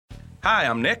Hi,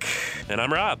 I'm Nick. And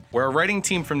I'm Rob. We're a writing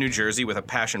team from New Jersey with a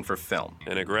passion for film.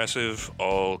 An aggressive,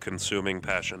 all-consuming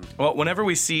passion. Well, whenever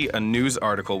we see a news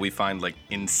article we find,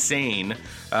 insane,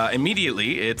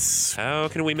 immediately it's... How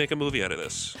can we make a movie out of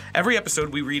this? Every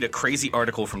episode, we read a crazy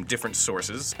article from different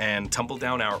sources and tumble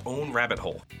down our own rabbit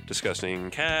hole. Discussing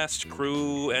cast,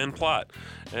 crew, and plot.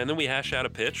 And then we hash out a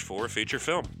pitch for a feature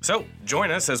film. So,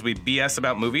 join us as we BS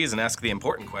about movies and ask the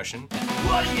important question...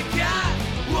 What do you got?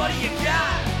 What do you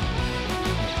got?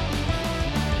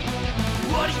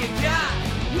 What do you got?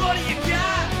 What do you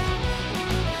got?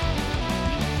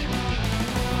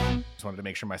 Just wanted to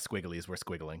make sure my squigglies were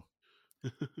squiggling.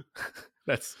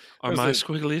 Are my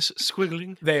squigglies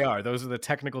squiggling? They are. Those are the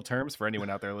technical terms for anyone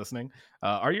out there listening.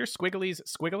 Are your squigglies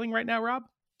squiggling right now, Rob?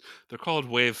 They're called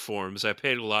waveforms. I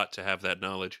paid a lot to have that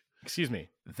knowledge. Excuse me.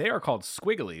 They are called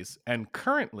squigglies, and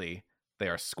currently they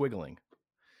are squiggling.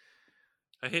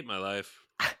 I hate my life.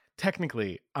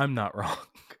 Technically, I'm not wrong.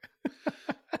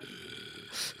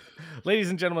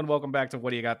 Ladies and gentlemen, welcome back to What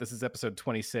Do You Got? This is episode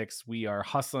 26. We are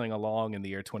hustling along in the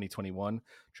year 2021,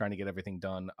 trying to get everything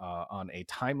done on a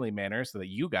timely manner so that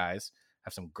you guys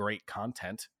have some great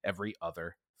content every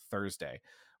other Thursday.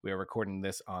 We are recording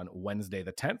this on Wednesday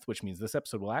the 10th, which means this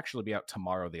episode will actually be out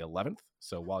tomorrow the 11th.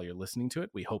 So while you're listening to it,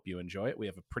 we hope you enjoy it. We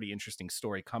have a pretty interesting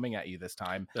story coming at you this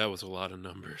time. That was a lot of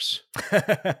numbers.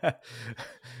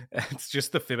 It's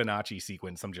just the Fibonacci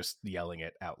sequence. I'm just yelling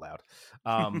it out loud.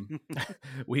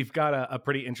 We've got a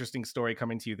pretty interesting story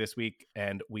coming to you this week,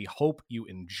 and we hope you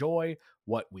enjoy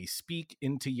what we speak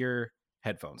into your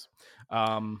headphones.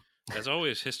 As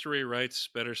always, history writes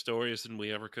better stories than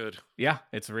we ever could. Yeah,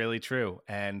 it's really true.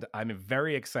 And I'm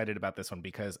very excited about this one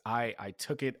because I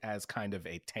took it as kind of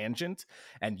a tangent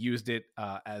and used it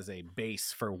as a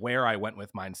base for where I went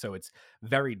with mine. So it's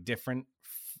very different.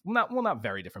 Not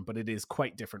very different, but it is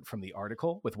quite different from the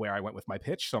article with where I went with my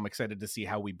pitch. So I'm excited to see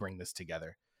how we bring this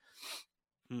together.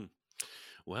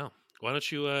 Well, why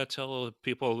don't you tell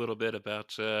people a little bit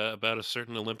about a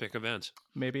certain Olympic event?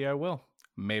 Maybe I will.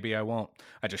 Maybe I won't.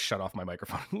 I just shut off my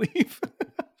microphone and leave.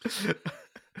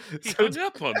 He hung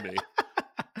up on me.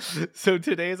 So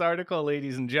today's article,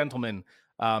 ladies and gentlemen,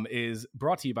 is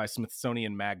brought to you by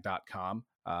SmithsonianMag.com.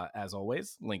 As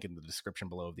always, link in the description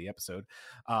below of the episode.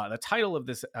 The title of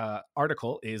this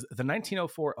article is The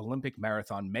 1904 Olympic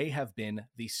Marathon May Have Been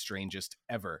the Strangest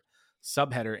Ever.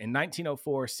 Subheader, in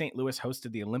 1904, St. Louis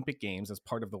hosted the Olympic Games as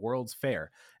part of the World's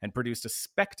Fair and produced a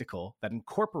spectacle that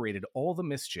incorporated all the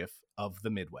mischief of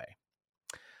the Midway.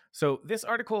 So this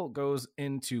article goes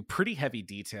into pretty heavy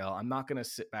detail. I'm not going to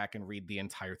sit back and read the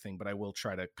entire thing, but I will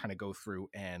try to kind of go through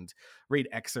and read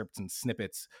excerpts and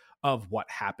snippets of what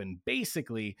happened.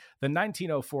 Basically, the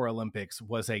 1904 Olympics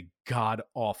was a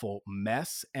god-awful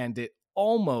mess, and it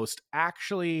almost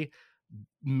actually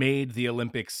made the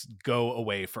Olympics go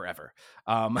away forever.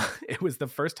 It was the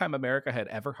first time America had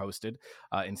ever hosted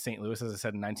in St. Louis, as I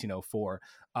said, in 1904.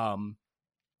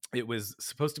 It was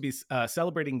supposed to be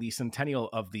celebrating the centennial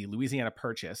of the Louisiana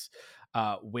Purchase,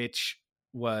 which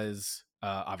was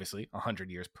obviously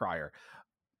 100 years prior.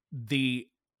 The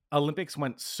Olympics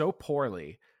went so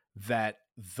poorly that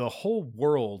the whole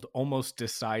world almost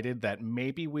decided that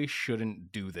maybe we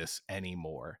shouldn't do this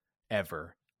anymore,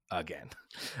 ever again.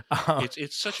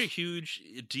 It's such a huge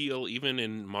deal, even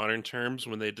in modern terms,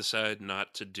 when they decide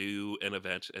not to do an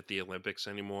event at the Olympics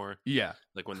anymore. Yeah.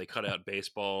 Like when they cut out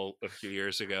baseball a few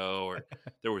years ago, or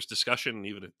there was discussion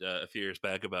even a few years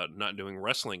back about not doing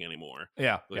wrestling anymore.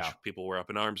 Yeah. Which people were up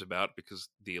in arms about because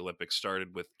the Olympics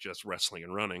started with just wrestling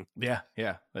and running. Yeah.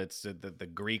 It's the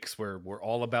Greeks were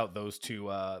all about those two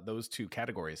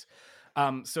categories.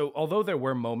 So although there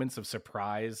were moments of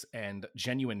surprise and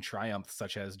genuine triumph,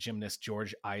 such as gymnast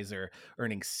George Iser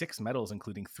earning 6 medals,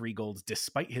 including 3 golds,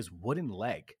 despite his wooden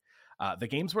leg, the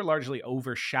games were largely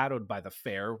overshadowed by the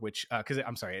fair, which,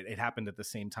 it happened at the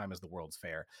same time as the World's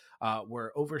Fair,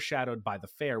 were overshadowed by the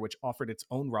fair, which offered its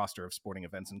own roster of sporting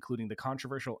events, including the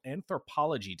controversial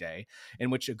Anthropology Day, in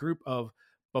which a group of...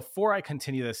 Before I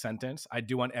continue this sentence, I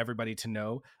do want everybody to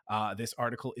know this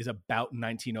article is about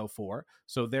 1904.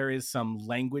 So there is some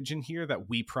language in here that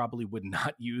we probably would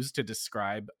not use to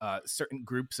describe certain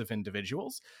groups of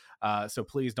individuals. So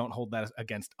please don't hold that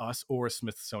against us or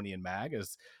Smithsonian Mag,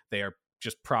 as they are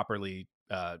just properly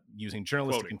using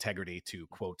journalistic integrity to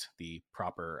quote the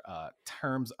proper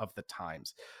terms of the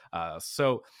times.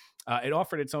 It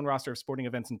offered its own roster of sporting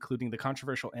events, including the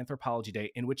controversial Anthropology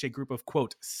Day, in which a group of,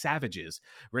 quote, savages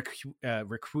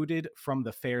recruited from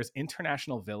the fair's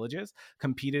international villages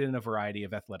competed in a variety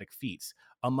of athletic feats.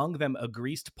 Among them, a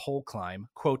greased pole climb,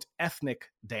 quote, ethnic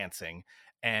dancing,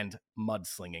 and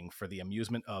mudslinging for the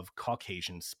amusement of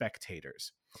Caucasian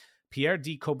spectators. Pierre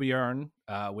de Coubertin,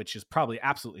 which is probably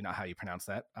absolutely not how you pronounce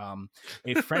that,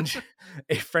 a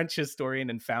French historian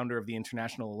and founder of the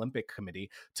International Olympic Committee,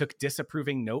 took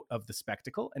disapproving note of the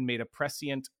spectacle and made a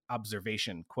prescient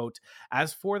observation, quote,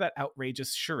 "As for that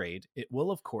outrageous charade, it will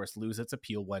of course lose its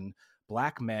appeal when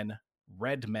black men,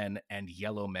 red men, and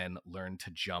yellow men learn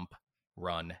to jump,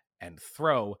 run, and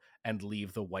throw, and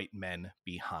leave the white men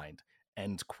behind,"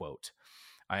 end quote.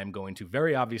 I am going to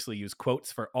very obviously use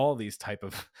quotes for all these type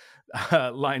of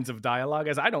lines of dialogue,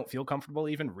 as I don't feel comfortable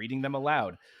even reading them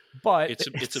aloud. But it's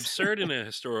absurd in a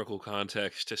historical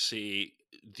context to see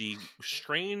the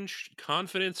strange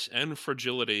confidence and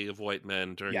fragility of white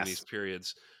men during these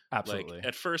periods. Absolutely. Like,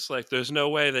 at first, like, there's no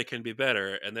way they can be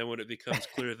better, and then when it becomes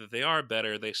clear that they are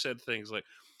better, they said things like,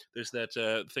 there's that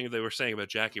thing they were saying about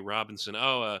Jackie Robinson.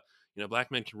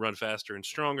 Black men can run faster and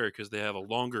stronger because they have a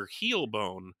longer heel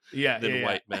bone than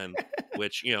white men,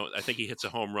 which, I think he hits a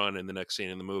home run in the next scene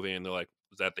in the movie, and they're like,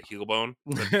 was that the heel bone?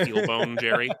 Was that the heel bone,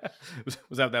 Jerry?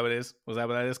 Was that what it is? Was that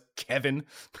what that is, Kevin?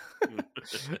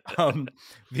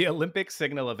 The Olympic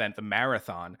signal event, the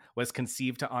marathon, was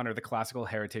conceived to honor the classical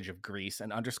heritage of Greece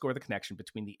and underscore the connection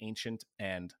between the ancient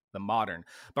and the modern.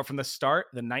 But from the start,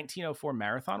 the 1904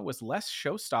 marathon was less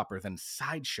showstopper than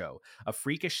sideshow, a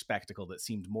freakish spectacle that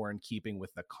seemed more in keeping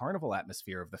with the carnival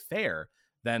atmosphere of the fair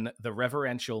than the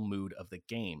reverential mood of the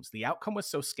games. The outcome was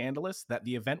so scandalous that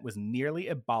the event was nearly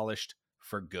abolished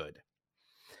for good.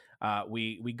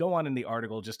 We go on in the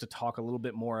article just to talk a little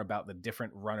bit more about the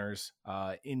different runners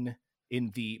in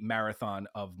the marathon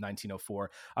of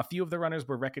 1904. A few of the runners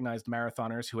were recognized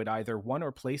marathoners who had either won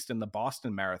or placed in the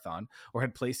Boston Marathon or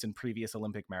had placed in previous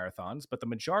Olympic marathons, but the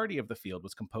majority of the field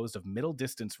was composed of middle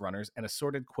distance runners and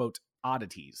assorted, quote,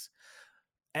 oddities.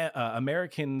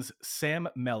 Americans Sam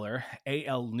Meller,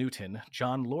 A.L. Newton,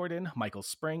 John Lorden, Michael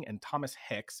Spring, and Thomas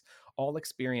Hicks, all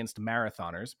experienced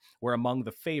marathoners, were among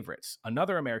the favorites.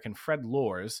 Another American, Fred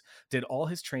Lors, did all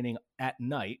his training at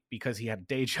night because he had a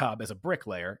day job as a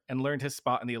bricklayer and learned his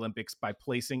spot in the Olympics by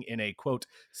placing in a, quote,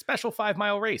 special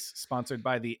 5-mile race sponsored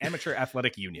by the Amateur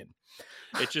Athletic Union.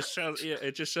 It just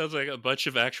sounds like a bunch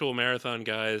of actual marathon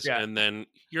guys, and then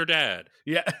your dad.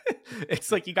 Yeah.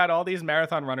 It's like you got all these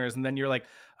marathon runners, and then you're like,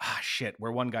 shit,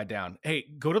 we're one guy down. Hey,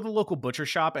 go to the local butcher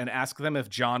shop and ask them if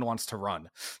John wants to run.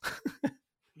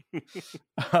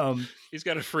 He's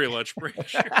got a free lunch break.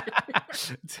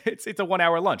 It's a 1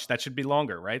 hour lunch. That should be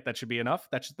longer, right? That should be enough.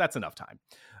 That's enough time.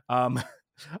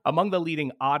 Among the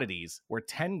leading oddities were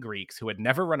 10 Greeks who had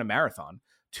never run a marathon,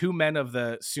 2 men of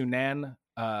the Suwana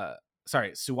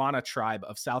tribe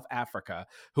of South Africa,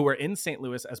 who were in St.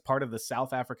 Louis as part of the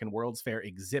South African World's Fair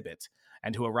exhibit,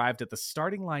 and who arrived at the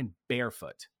starting line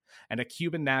barefoot, and a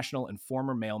Cuban national and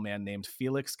former mailman named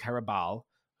Felix Carabal,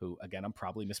 who, again, I'm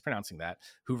probably mispronouncing that,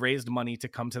 who raised money to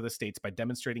come to the States by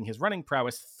demonstrating his running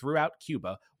prowess throughout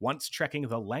Cuba, once trekking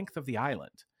the length of the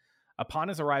island. Upon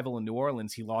his arrival in New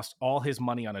Orleans, he lost all his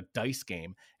money on a dice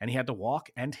game, and he had to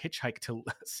walk and hitchhike to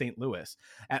St. Louis.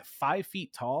 At 5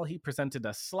 feet tall, he presented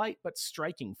a slight but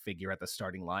striking figure at the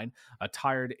starting line,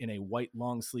 attired in a white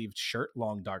long-sleeved shirt,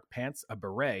 long dark pants, a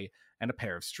beret, and a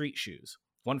pair of street shoes.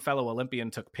 One fellow Olympian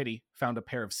took pity, found a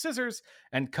pair of scissors,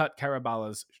 and cut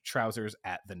Carabala's trousers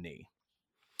at the knee.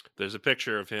 There's a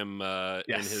picture of him in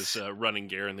his running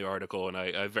gear in the article, and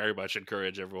I very much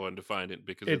encourage everyone to find it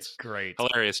because it's great,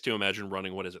 hilarious to imagine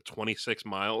running. What is it, 26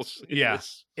 miles?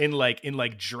 In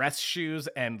like dress shoes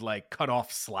and like cut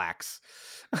off slacks,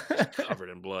 covered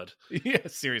in blood. Yeah,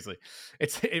 seriously,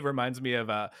 it reminds me of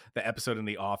the episode in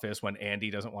The Office when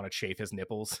Andy doesn't want to chafe his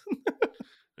nipples,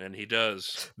 and he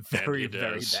does very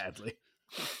badly.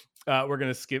 We're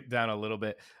going to skip down a little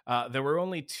bit. There were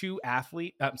only two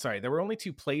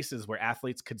places where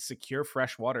athletes could secure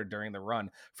fresh water during the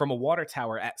run, from a water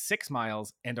tower at 6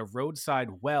 miles and a roadside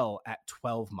well at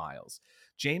 12 miles.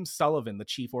 James Sullivan, the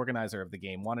chief organizer of the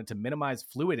game, wanted to minimize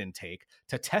fluid intake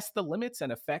to test the limits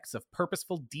and effects of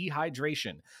purposeful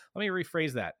dehydration. Let me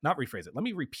rephrase that. Not rephrase it. Let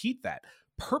me repeat that.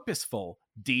 Purposeful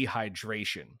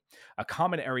dehydration, a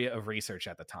common area of research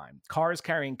at the time. Cars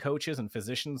carrying coaches and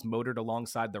physicians motored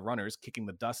alongside the runners, kicking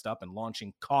the dust up and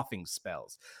launching coughing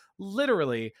spells.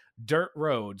 Literally dirt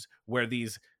roads where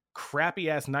these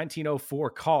crappy-ass 1904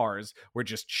 cars were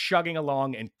just chugging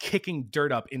along and kicking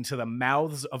dirt up into the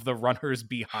mouths of the runners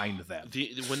behind them.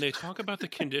 When they talk about the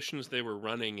conditions they were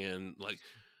running in, like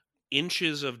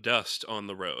inches of dust on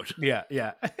the road. Yeah.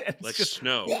 Like just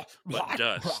snow, but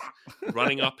dust.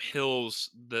 Running up hills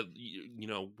that,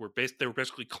 they were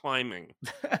basically climbing.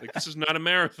 Like, this is not a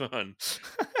marathon.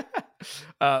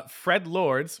 Fred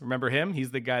Lords, remember him?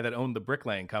 He's the guy that owned the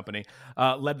bricklaying company,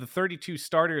 led the 32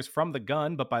 starters from the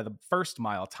gun, but by the first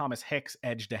mile, Thomas Hicks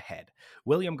edged ahead.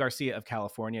 William Garcia of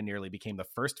California nearly became the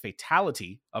first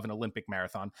fatality of an Olympic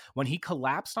marathon when he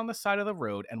collapsed on the side of the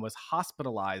road and was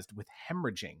hospitalized with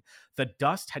hemorrhaging. The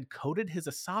dust had coated his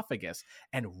esophagus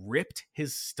and ripped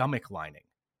his stomach lining.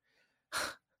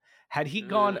 Had he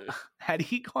gone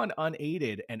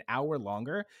unaided an hour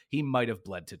longer, he might have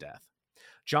bled to death.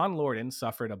 John Lorden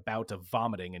suffered a bout of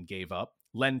vomiting and gave up.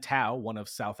 Len Tao, one of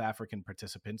South African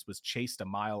participants, was chased a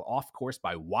mile off course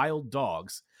by wild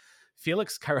dogs.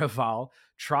 Felix Caraval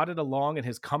trotted along in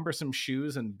his cumbersome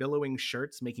shoes and billowing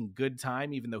shirts, making good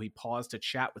time even though he paused to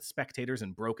chat with spectators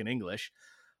in broken English.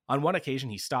 On one occasion,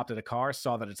 he stopped at a car,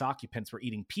 saw that its occupants were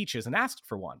eating peaches, and asked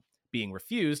for one. Being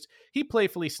refused, he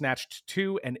playfully snatched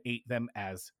 2 and ate them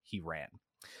as he ran.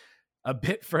 A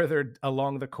bit further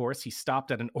along the course, he stopped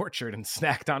at an orchard and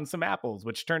snacked on some apples,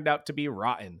 which turned out to be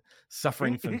rotten.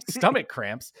 Suffering from stomach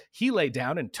cramps, he lay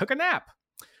down and took a nap.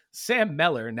 Sam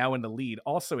Meller, now in the lead,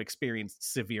 also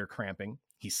experienced severe cramping.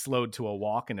 He slowed to a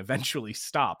walk and eventually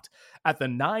stopped. At the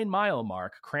 9-mile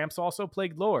mark, cramps also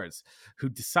plagued Lords, who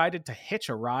decided to hitch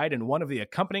a ride in one of the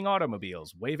accompanying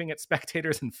automobiles, waving at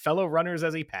spectators and fellow runners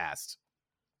as he passed.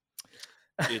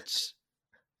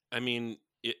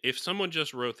 If someone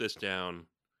just wrote this down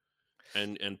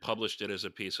and published it as a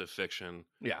piece of fiction,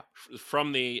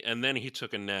 and then he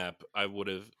took a nap, I would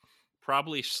have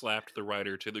probably slapped the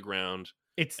writer to the ground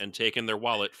and taken their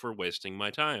wallet for wasting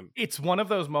my time. It's one of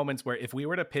those moments where if we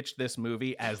were to pitch this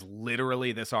movie as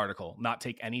literally this article, not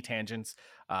take any tangents,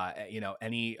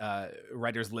 any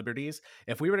writer's liberties,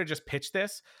 if we were to just pitch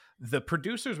this, the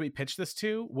producers we pitch this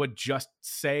to would just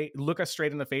look us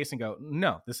straight in the face and go,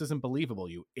 no, this isn't believable,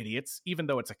 you idiots. Even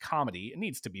though it's a comedy, it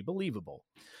needs to be believable.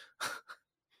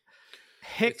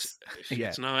 Hicks,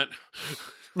 it's not.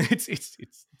 It's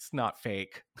not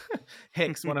fake.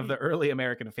 Hicks, one of the early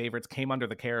American favorites, came under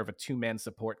the care of a 2-man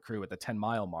support crew at the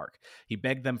 10-mile mark. He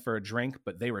begged them for a drink,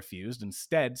 but they refused,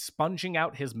 instead sponging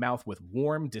out his mouth with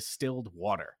warm distilled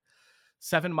water.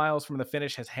 7 miles from the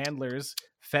finish, his handlers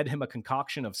fed him a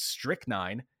concoction of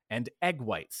strychnine and egg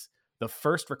whites, the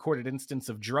first recorded instance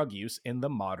of drug use in the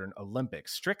modern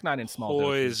Olympics. Strychnine in small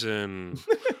poison. doses.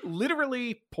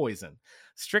 Literally poison.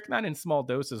 Strychnine in small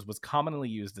doses was commonly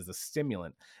used as a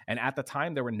stimulant, and at the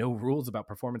time there were no rules about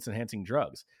performance-enhancing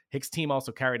drugs. Hicks' team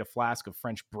also carried a flask of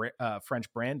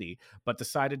French brandy, but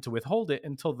decided to withhold it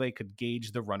until they could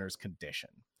gauge the runner's condition.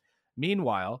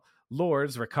 Meanwhile,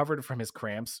 Lords, recovered from his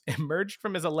cramps, emerged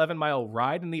from his 11-mile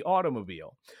ride in the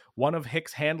automobile. One of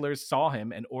Hicks' handlers saw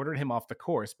him and ordered him off the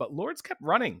course, but Lords kept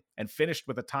running and finished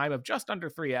with a time of just under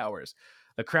 3 hours.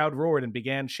 The crowd roared and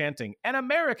began chanting, "An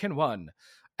American won!"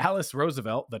 Alice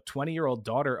Roosevelt, the 20-year-old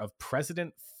daughter of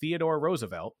President Theodore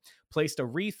Roosevelt, placed a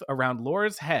wreath around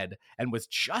Lords' head and was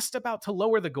just about to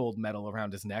lower the gold medal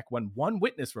around his neck when one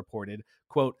witness reported,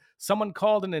 quote, "Someone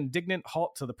called an indignant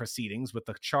halt to the proceedings with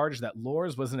the charge that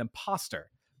Lords was an imposter,"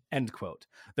 end quote.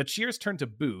 The cheers turned to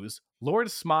boos.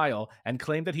 Lords smiled and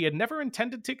claimed that he had never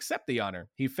intended to accept the honor.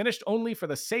 He finished only for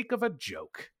the sake of a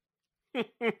joke.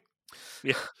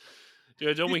 Yeah.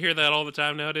 Dude, don't we hear that all the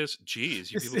time nowadays?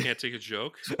 Jeez, you people can't take a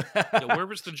joke? Yeah, where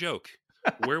was the joke?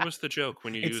 Where was the joke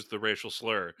when you used the racial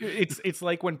slur? It's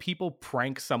like when people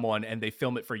prank someone and they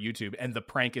film it for YouTube, and the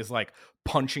prank is like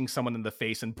punching someone in the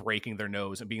face and breaking their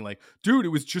nose and being like, dude, it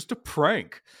was just a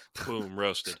prank. Boom,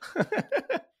 roasted.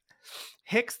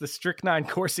 Hicks, the strychnine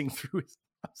coursing through his...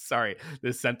 Sorry,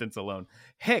 this sentence alone.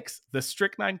 Hicks, the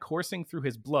strychnine coursing through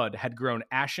his blood, had grown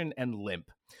ashen and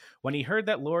limp. When he heard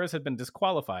that Lords had been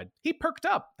disqualified, he perked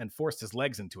up and forced his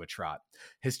legs into a trot.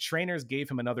 His trainers gave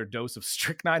him another dose of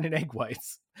strychnine and egg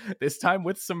whites, this time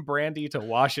with some brandy to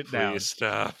wash it down. Please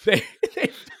stop.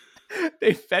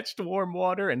 They fetched warm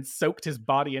water and soaked his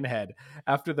body and head.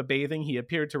 After the bathing, he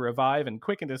appeared to revive and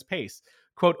quickened his pace.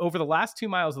 Quote, "Over the last 2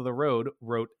 miles of the road,"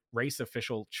 wrote race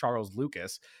official Charles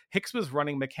Lucas, "Hicks was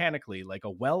running mechanically like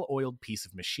a well-oiled piece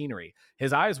of machinery.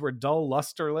 His eyes were dull,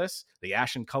 lusterless. The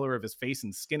ashen color of his face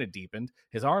and skin had deepened.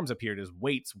 His arms appeared as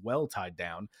weights well tied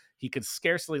down. He could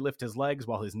scarcely lift his legs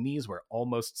while his knees were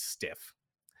almost stiff.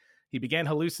 He began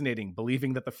hallucinating,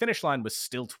 believing that the finish line was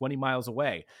still 20 miles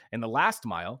away. In the last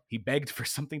mile, he begged for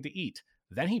something to eat.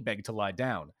 Then he begged to lie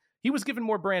down. He was given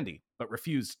more brandy, but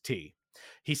refused tea.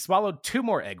 He swallowed 2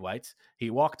 more egg whites. He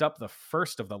walked up the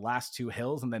first of the last 2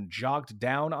 hills and then jogged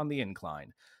down on the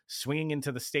incline. Swinging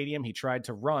into the stadium, he tried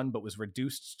to run, but was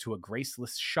reduced to a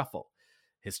graceless shuffle.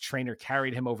 His trainer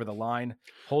carried him over the line,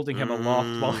 holding him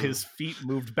aloft while his feet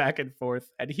moved back and forth,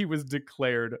 and he was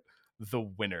declared the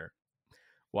winner.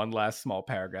 one last small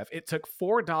paragraph. It took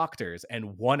 4 doctors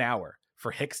and 1 hour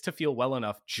for Hicks to feel well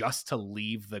enough just to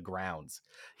leave the grounds.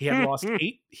 He had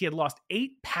lost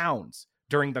 8 pounds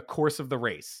during the course of the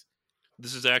race.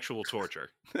 This is actual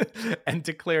torture. And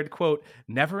declared, quote,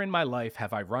 "Never in my life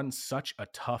have I run such a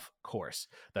tough course.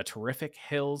 The terrific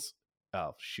hills..."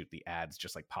 Oh, shoot, the ads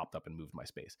just like popped up and moved my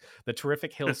space. "The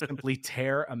terrific hills simply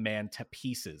tear a man to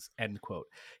pieces," end quote.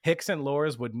 Hicks and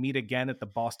Lors would meet again at the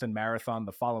Boston Marathon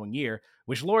the following year,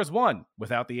 which Lors won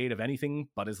without the aid of anything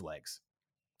but his legs.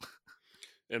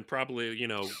 And probably,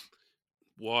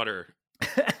 water.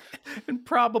 And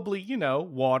probably,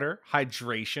 water,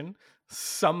 hydration,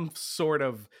 some sort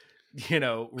of,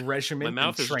 regimen. My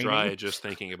mouth and is training. dry just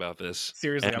thinking about this.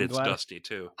 Seriously, and I'm it's glad. dusty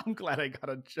too. I'm glad I got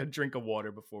a drink of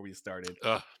water before we started.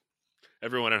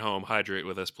 Everyone at home, hydrate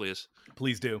with us, please.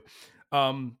 Please do.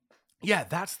 Yeah,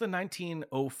 that's the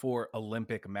 1904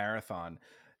 Olympic Marathon.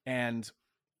 And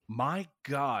my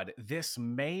God, this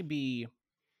may be...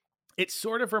 It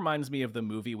sort of reminds me of the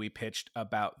movie we pitched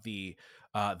about the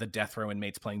death row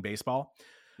inmates playing baseball.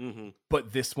 Mm-hmm.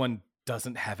 But this one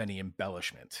doesn't have any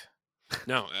embellishment.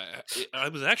 No, I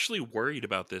was actually worried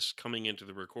about this coming into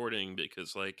the recording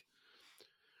because,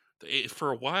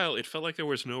 for a while, it felt like there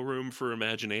was no room for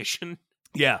imagination.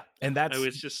 Yeah, and that's... I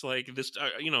was just like, this,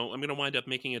 I'm going to wind up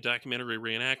making a documentary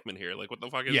reenactment here. Like, what the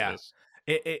fuck is this?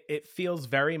 It feels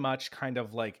very much kind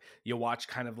of like you watch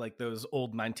kind of like those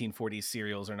old 1940s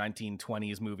serials or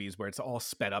 1920s movies where it's all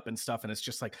sped up and stuff, and it's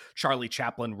just like Charlie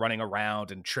Chaplin running around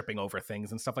and tripping over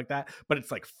things and stuff like that, but it's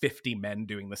like 50 men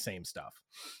doing the same stuff.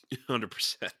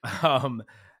 100%.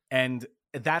 And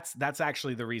that's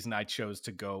actually the reason I chose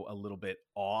to go a little bit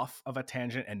off of a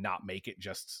tangent and not make it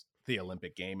just the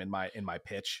Olympic game in my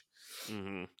pitch.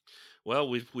 Mm-hmm. Well,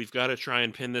 we've got to try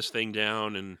and pin this thing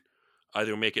down and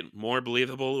either make it more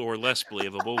believable or less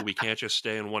believable. We can't just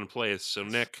stay in one place. So,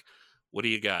 Nick, what do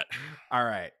you got? All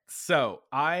right. So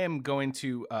I am going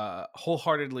to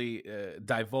wholeheartedly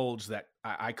divulge that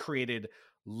I created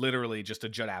literally just a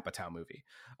Judd Apatow movie.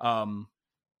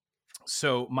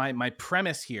 So my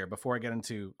premise here, before I get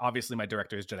into... Obviously, my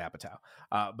director is Judd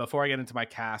Apatow. Before I get into my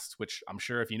cast, which I'm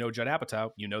sure if you know Judd Apatow,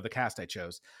 you know the cast I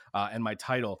chose, and my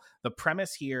title, the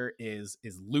premise here is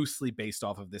loosely based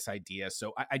off of this idea.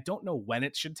 So I don't know when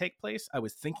it should take place. I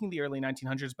was thinking the early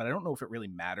 1900s, but I don't know if it really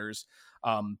matters.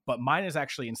 But mine is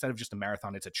actually, instead of just a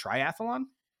marathon, it's a triathlon.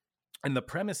 And the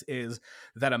premise is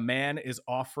that a man is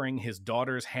offering his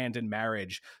daughter's hand in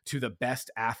marriage to the best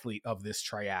athlete of this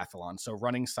triathlon. So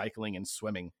running, cycling, and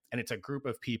swimming. And it's a group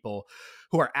of people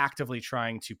who are actively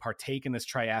trying to partake in this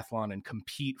triathlon and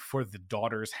compete for the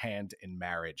daughter's hand in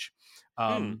marriage.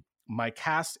 My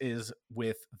cast is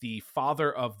with the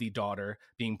father of the daughter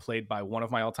being played by one of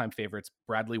my all-time favorites,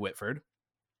 Bradley Whitford.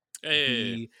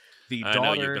 Hey, the I daughter...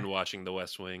 know you've been watching The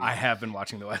West Wing. I have been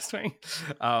watching The West Wing.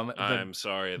 I'm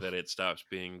sorry that it stops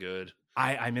being good.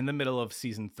 I'm in the middle of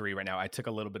season 3 right now. I took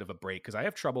a little bit of a break because I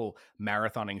have trouble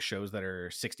marathoning shows that are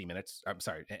 60 minutes. I'm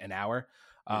sorry, an hour,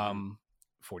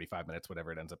 45 minutes,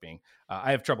 whatever it ends up being.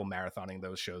 I have trouble marathoning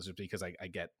those shows just because I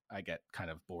get kind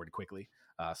of bored quickly.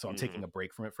 So I'm taking a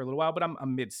break from it for a little while, but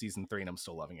I'm mid season 3 and I'm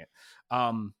still loving it.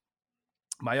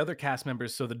 My other cast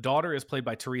members. So the daughter is played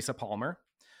by Teresa Palmer.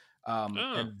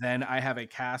 And then I have a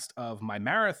cast of my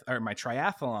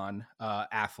triathlon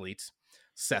athletes: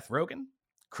 Seth Rogen,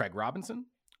 Craig Robinson,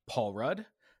 Paul Rudd,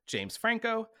 James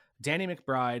Franco, Danny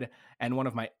McBride, and one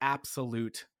of my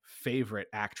absolute favorite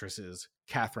actresses,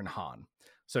 Catherine Hahn.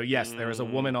 So yes, there is a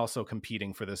woman also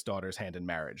competing for this daughter's hand in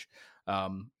marriage.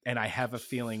 And I have a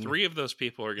feeling 3 of those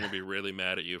people are going to be really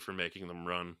mad at you for making them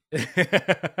run.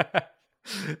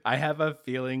 I have a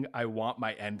feeling I want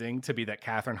my ending to be that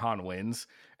Catherine Hahn wins,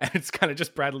 and it's kind of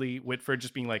just Bradley Whitford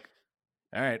just being like,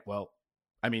 all right, well,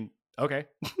 I mean, okay.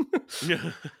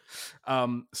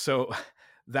 So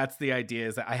that's the idea,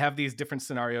 is that I have these different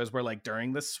scenarios where, like,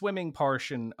 during the swimming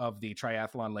portion of the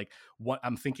triathlon, like, what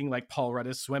I'm thinking, like, Paul Rudd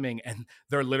is swimming and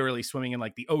they're literally swimming in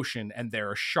like the ocean and there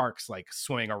are sharks like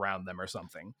swimming around them or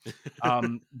something.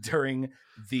 During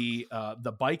the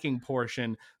biking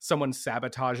portion, someone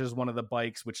sabotages one of the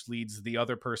bikes, which leads the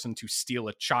other person to steal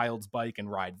a child's bike and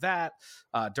ride that.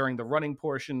 During the running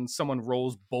portion, someone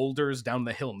rolls boulders down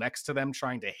the hill next to them,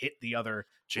 trying to hit the other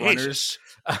runners.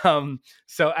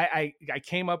 So I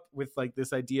came up with like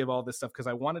this idea of all this stuff because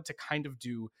I wanted to kind of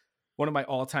do one of my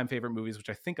all-time favorite movies, which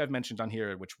I think I've mentioned on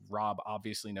here, which Rob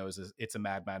obviously knows, is It's a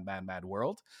Mad, Mad, Mad, Mad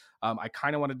World. I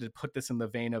kind of wanted to put this in the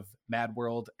vein of Mad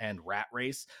World and Rat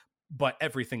Race, but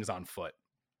everything's on foot.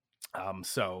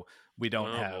 So We don't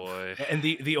Oh, have. boy. And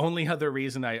the only other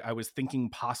reason I was thinking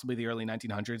possibly the early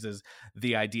 1900s is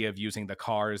the idea of using the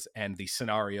cars and the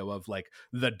scenario of like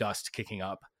the dust kicking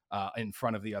up in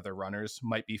front of the other runners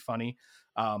might be funny.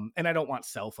 And I don't want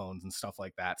cell phones and stuff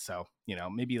like that. So,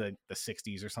 maybe like the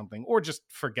 60s or something, or just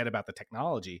forget about the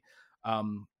technology.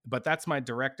 But that's my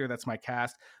director. That's my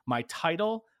cast. My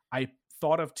title, I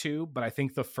thought of two, but I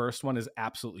think the first one is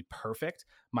absolutely perfect.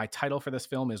 My title for this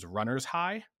film is Runner's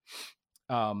High.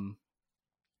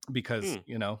 Because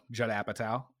Judd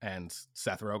Apatow and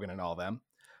Seth Rogen and all them.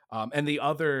 And the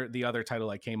other title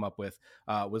I came up with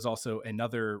was also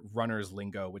another runner's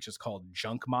lingo, which is called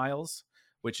Junk Miles,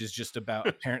 which is just about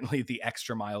apparently the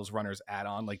extra miles runners add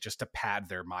on, like just to pad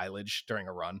their mileage during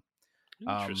a run.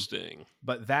 Interesting.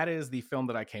 But that is the film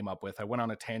that I came up with. I went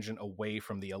on a tangent away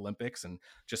from the Olympics and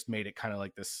just made it kind of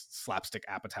like this slapstick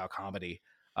Apatow comedy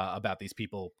about these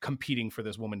people competing for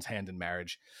this woman's hand in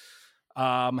marriage.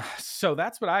 So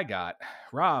that's what I got.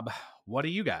 Rob, what do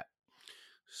you got?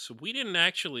 So we didn't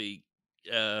actually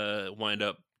wind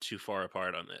up too far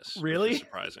apart on this. Really? Which is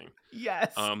surprising.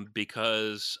 Yes.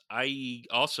 Because I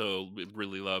also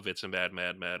really love It's a Mad,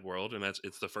 Mad, Mad World, and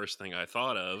it's the first thing I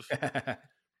thought of.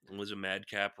 It was a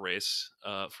madcap race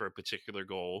for a particular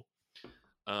goal.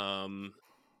 And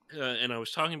I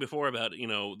was talking before about,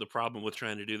 the problem with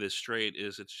trying to do this straight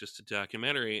is it's just a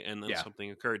documentary, and then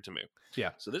something occurred to me.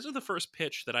 Yeah. So this is the first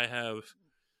pitch that I have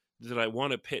that I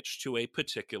want to pitch to a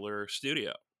particular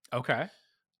studio. Okay.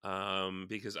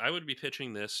 Because I would be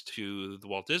pitching this to the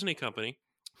Walt Disney Company.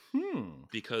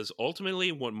 Because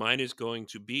ultimately what mine is going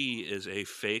to be is a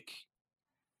fake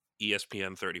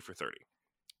ESPN 30 for 30.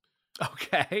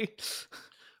 Okay.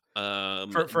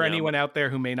 For anyone out there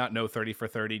who may not know 30 for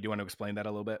 30, do you want to explain that a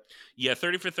little bit? Yeah,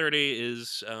 30 for 30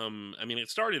 is, it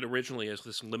started originally as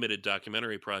this limited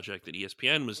documentary project that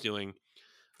ESPN was doing.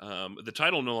 The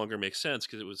title no longer makes sense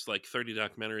because it was like 30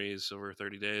 documentaries over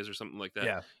 30 days or something like that.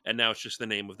 Yeah. And now it's just the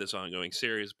name of this ongoing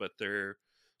series, but they're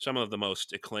some of the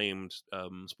most acclaimed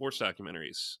sports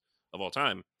documentaries of all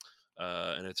time.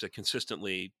 And it's a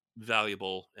consistently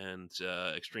valuable and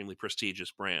extremely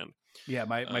prestigious brand. Yeah,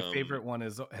 my favorite one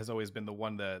has always been the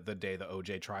one the day the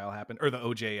OJ trial happened, or the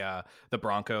OJ the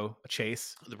Bronco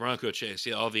chase. The Bronco chase,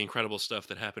 yeah, all the incredible stuff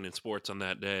that happened in sports on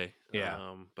that day.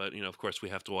 Yeah, but of course, we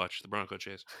have to watch the Bronco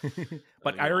chase.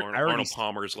 But Arnold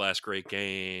Palmer's last great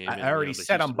game. I already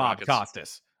said I'm Bob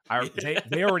Costas.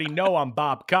 They already know I'm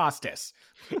Bob Costas.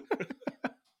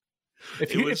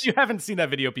 If you haven't seen that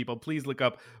video, people, please look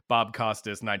up Bob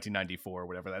Costas 1994,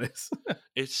 whatever that is.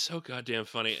 It's so goddamn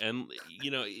funny. And,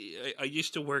 I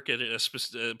used to work at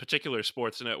a particular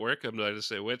sports network. I'm not going to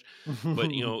say which. But,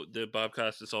 the Bob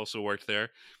Costas also worked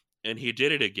there. And he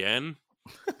did it again.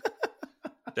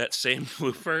 That same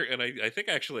blooper. And I think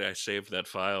actually I saved that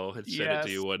file and sent it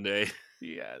to you one day.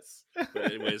 Yes.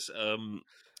 But anyways,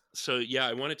 so yeah,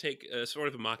 I want to take a sort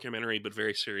of a mockumentary but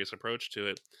very serious approach to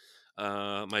it.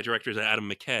 My director is Adam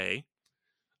McKay.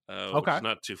 Which is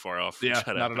not too far off. Yeah,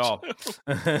 not at all.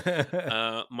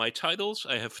 My titles,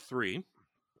 I have three.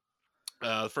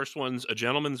 The first one's A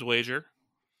Gentleman's Wager.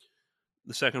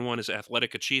 The second one is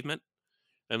Athletic Achievement.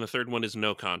 And the third one is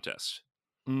No Contest.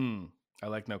 I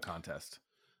like No Contest.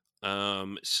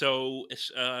 So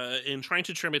in trying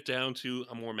to trim it down to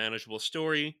a more manageable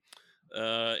story,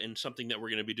 and something that we're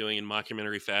going to be doing in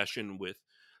mockumentary fashion with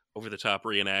over-the-top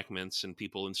reenactments and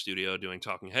people in studio doing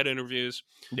talking head interviews.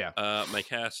 Yeah. My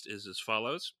cast is as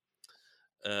follows.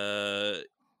 As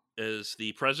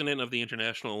the president of the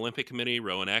International Olympic Committee,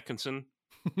 Rowan Atkinson.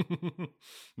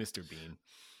 Mr. Bean.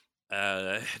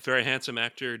 Very handsome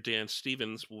actor, Dan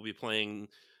Stevens, will be playing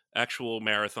actual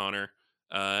marathoner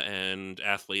and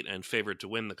athlete and favored to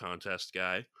win the contest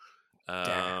guy.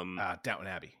 Downton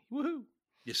Abbey. Woohoo!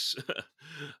 Yes.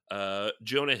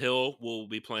 Jonah Hill will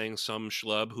be playing some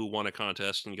schlub who won a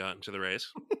contest and got into the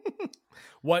race.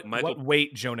 What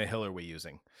weight Jonah Hill are we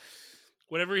using?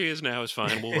 Whatever he is now is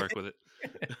fine. We'll work with it.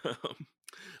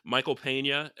 Michael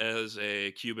Pena as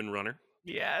a Cuban runner.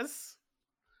 Yes.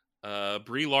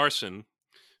 Brie Larson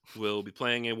will be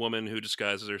playing a woman who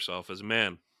disguises herself as a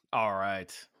man. All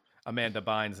right. Amanda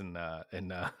Bynes and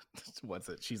what's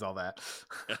it? She's All That.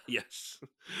 Yes.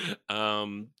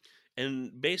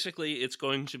 And basically, it's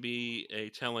going to be a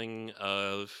telling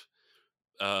of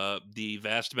the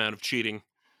vast amount of cheating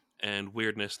and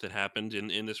weirdness that happened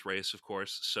in this race, of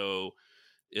course. So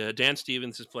Dan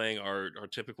Stevens is playing our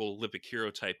typical Olympic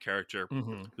hero type character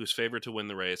who's favored to win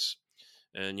the race.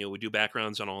 And, we do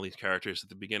backgrounds on all these characters at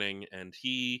the beginning. And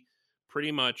he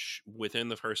pretty much, within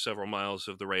the first several miles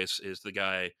of the race, is the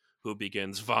guy who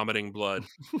begins vomiting blood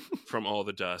from all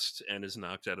the dust and is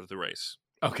knocked out of the race.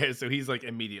 Okay, so he's like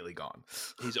immediately gone.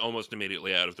 He's almost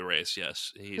immediately out of the race.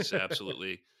 Yes, he's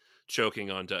absolutely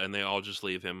choking on, and they all just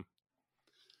leave him,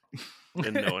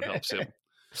 and no one helps him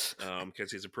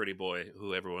because he's a pretty boy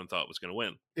who everyone thought was going to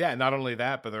win. Yeah, not only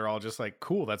that, but they're all just like,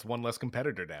 cool, that's one less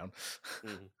competitor down.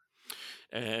 Mhm.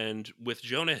 And with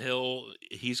Jonah Hill,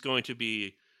 he's going to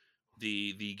be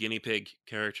the guinea pig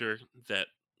character that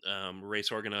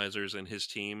race organizers and his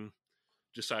team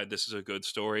decide this is a good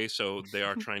story, so they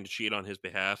are trying to cheat on his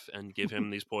behalf and give him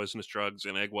these poisonous drugs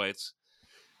and egg whites,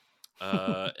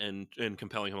 and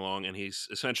compelling him along. And he's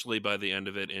essentially, by the end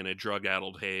of it, in a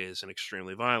drug-addled haze and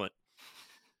extremely violent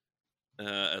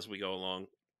as we go along.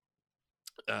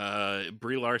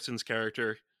 Brie Larson's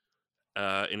character,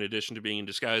 in addition to being in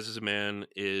disguise as a man,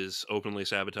 is openly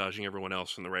sabotaging everyone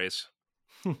else in the race.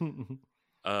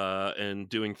 And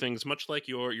doing things much like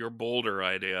your Boulder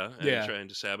idea, and trying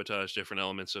to sabotage different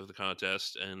elements of the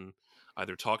contest and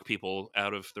either talk people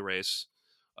out of the race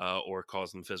or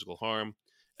cause them physical harm.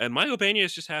 And Michael Pena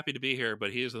is just happy to be here,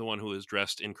 but he is the one who is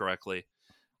dressed incorrectly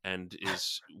and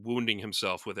is wounding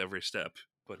himself with every step,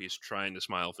 but he's trying to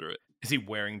smile through it. Is he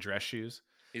wearing dress shoes?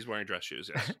 He's wearing dress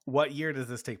shoes, yes. What year does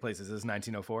this take place? Is this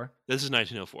 1904? This is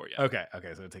 1904, yeah.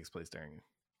 Okay, so it takes place during...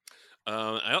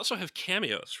 I also have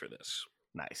cameos for this.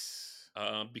 Nice.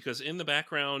 Because in the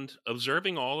background,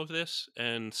 observing all of this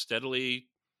and steadily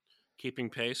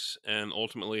keeping pace, and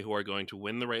ultimately who are going to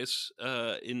win the race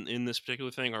in this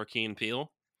particular thing are Key and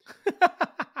Peele.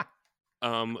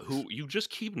 Who you just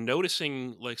keep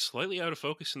noticing like slightly out of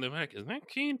focus in the back. Isn't that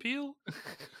Key and Peele?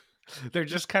 They're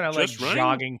just kind of like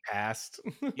jogging past.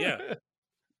 Yeah.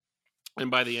 And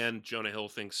by the end, Jonah Hill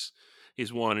thinks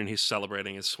he's won, and he's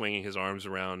celebrating and swinging his arms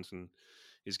around, and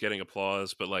he's getting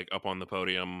applause. But like up on the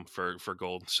podium for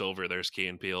gold and silver, there's Key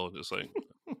and Peele, just like,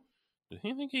 did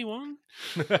he think he won?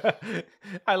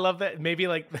 I love that. Maybe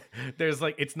like there's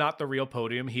like, it's not the real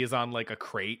podium. He is on like a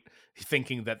crate,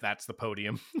 thinking that that's the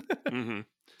podium. Mm-hmm.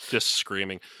 Just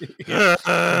screaming.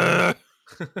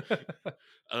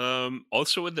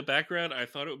 Also in the background, I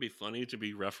thought it would be funny to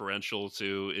be referential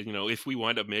to, if we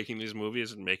wind up making these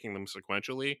movies and making them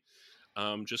sequentially,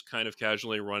 just kind of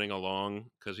casually running along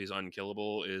because he's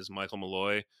unkillable is Michael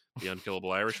Malloy, the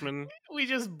unkillable Irishman. We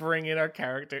just bring in our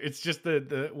character. It's just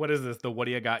the what is this? The What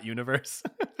Do You Got universe?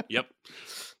 Yep.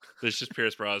 There's just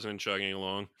Pierce Brosnan chugging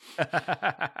along.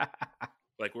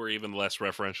 Like, we're even less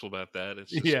referential about that.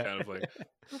 It's just kind of like,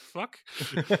 the fuck?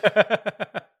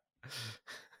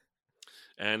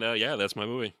 And yeah, that's my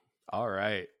movie. All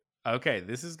right. Okay,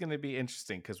 this is going to be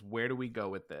interesting because where do we go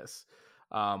with this?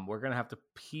 We're going to have to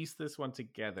piece this one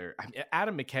together. I mean,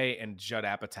 Adam McKay and Judd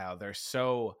Apatow, they're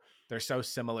so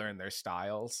similar in their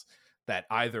styles that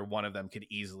either one of them could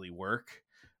easily work.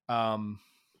 I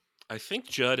think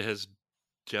Judd has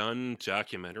done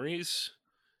documentaries.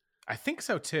 I think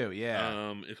so too,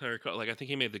 yeah. If I recall, like I think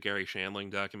he made the Gary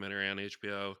Shandling documentary on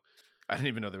HBO. I didn't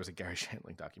even know there was a Gary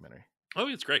Shandling documentary. Oh,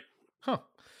 it's great. Huh.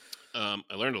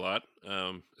 I learned a lot,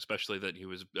 especially that he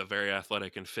was a very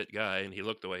athletic and fit guy, and he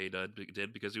looked the way he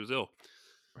did because he was ill.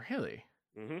 Really?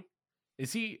 Mm-hmm.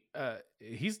 Is he?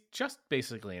 He's just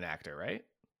basically an actor, right?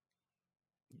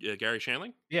 Gary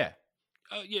Shandling? Yeah.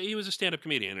 Yeah, he was a stand-up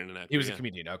comedian and an actor. He was a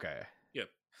comedian. Okay. Yep.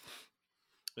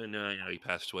 And he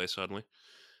passed away suddenly.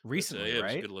 Recently, but, yeah, right? It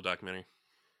was a good little documentary.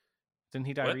 Didn't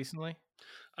he die recently?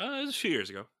 It was a few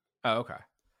years ago. Oh, okay.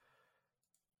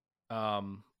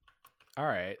 All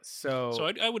right.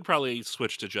 So I would probably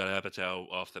switch to Judd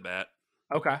Apatow off the bat.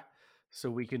 Okay. So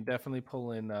we can definitely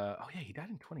pull in. Oh yeah, he died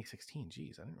in 2016.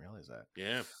 Jeez, I didn't realize that.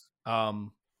 Yeah.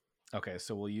 Okay,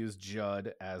 so we'll use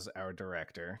Judd as our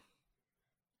director.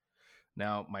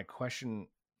 Now, my question.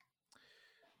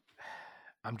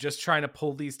 I'm just trying to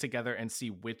pull these together and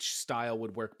see which style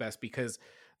would work best, because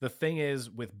the thing is,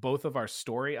 with both of our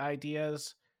story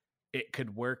ideas, it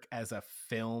could work as a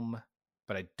film,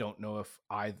 but I don't know if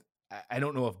I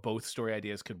don't know if both story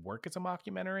ideas could work as a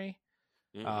mockumentary.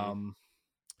 Mm-hmm.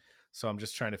 So I'm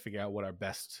just trying to figure out what our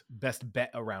best bet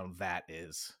around that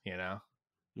is,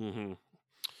 Mm-hmm.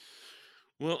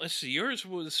 Well, let's see. Yours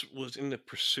was in the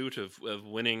pursuit of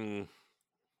winning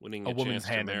a woman's chance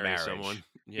hand to in marry marriage. someone.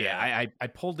 Yeah, I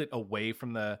pulled it away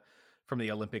from the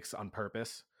Olympics on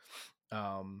purpose.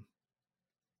 I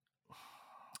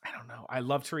don't know. I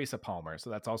love Teresa Palmer, so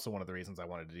that's also one of the reasons I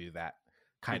wanted to do that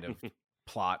kind of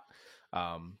plot,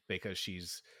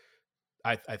 because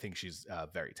I think she's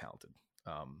very talented.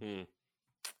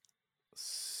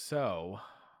 So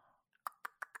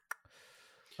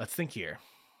let's think here.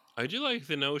 I do like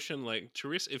the notion, like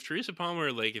if Teresa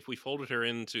Palmer, like if we folded her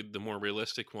into the more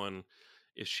realistic one,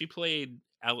 if she played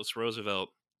Alice Roosevelt,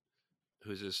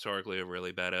 who's historically a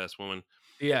really badass woman,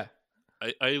 Yeah.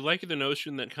 I like the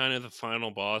notion that kind of the final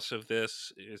boss of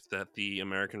this is that the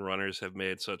American runners have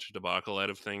made such a debacle out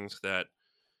of things that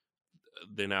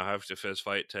they now have to fist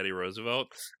fight Teddy Roosevelt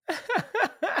and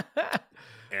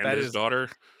that his is daughter.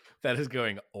 that is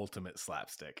going ultimate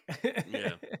slapstick.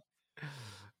 Yeah,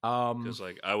 um because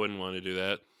like I wouldn't want to do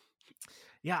that.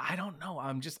 yeah, I don't know.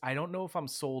 I don't know if I'm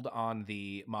sold on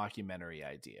the mockumentary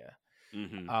idea.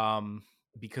 Hmm.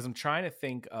 Because I'm trying to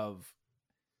think of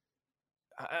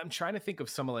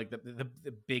some of like the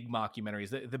big mockumentaries.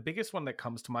 The biggest one that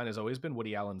comes to mind has always been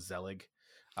Woody Allen's Zelig.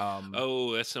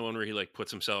 Oh, that's the one where he like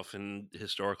puts himself in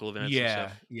historical events and Yeah,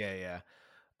 stuff. yeah.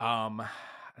 And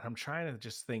I'm trying to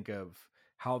just think of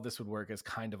how this would work as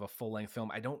kind of a full length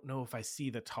film. I don't know if I see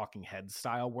the Talking Head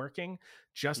style working,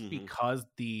 just Hmm. because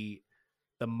the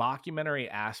mockumentary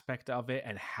aspect of it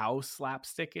and how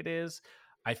slapstick it is.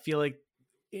 I feel like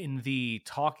in the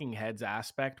Talking Heads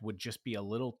aspect would just be a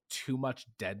little too much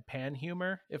deadpan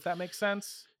humor, if that makes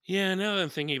sense. Yeah, now that I'm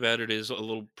thinking about it, is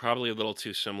probably a little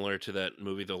too similar to that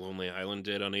movie The Lonely Island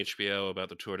did on HBO about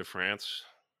the Tour de France.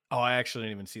 Oh, I actually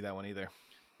didn't even see that one either.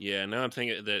 Yeah, now I'm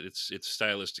thinking that it's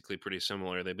stylistically pretty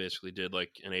similar. They basically did like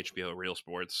an HBO Real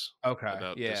Sports Okay,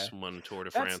 about yeah. this one Tour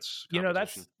de That's France you know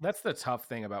competition. that's the tough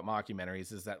thing about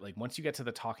mockumentaries is that like once you get to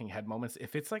the talking head moments,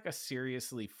 if it's like a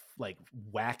seriously like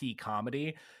wacky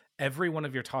comedy, every one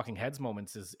of your talking heads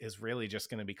moments is really just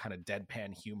going to be kind of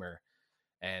deadpan humor,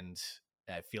 and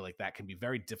I feel like that can be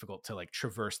very difficult to like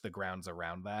traverse the grounds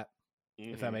around that,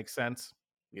 if that Hmm. makes sense.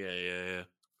 Yeah.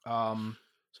 Um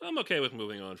So I'm okay with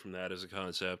moving on from that as a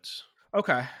concept.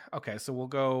 okay, so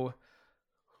we'll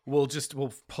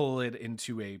pull it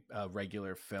into a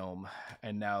regular film,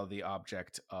 and now the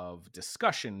object of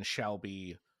discussion shall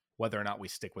be whether or not we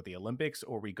stick with the Olympics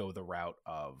or we go the route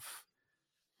of,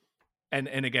 and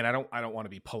again, I don't want to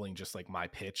be pulling just like my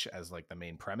pitch as like the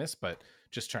main premise, but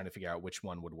just trying to figure out which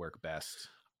one would work best.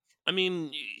 I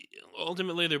mean,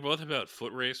 ultimately, they're both about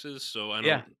foot races, so I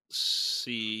Yeah. don't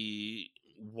see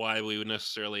why we would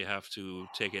necessarily have to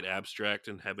take it abstract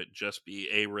and have it just be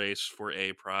a race for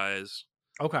a prize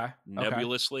Okay.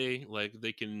 nebulously. Like,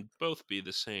 they can both be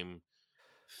the same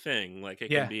thing. Like, it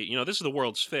can Yeah. be, this is the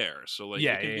World's Fair, so, like, it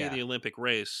Yeah. can Yeah. be Yeah. the Olympic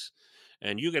race,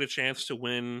 and you get a chance to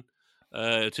win,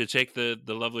 to take the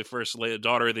lovely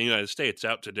daughter of the United States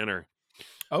out to dinner.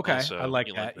 Okay. I Also, like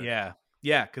you like that. that. Yeah.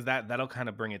 Yeah, because that'll kind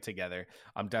of bring it together.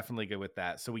 I'm definitely good with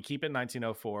that. So we keep it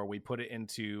 1904. We put it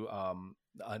into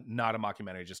not a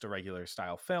mockumentary, just a regular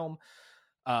style film.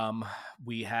 Um,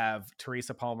 we have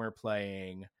Teresa Palmer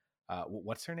playing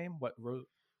what's her name?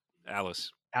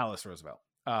 Alice. Alice Roosevelt.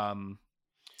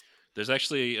 There's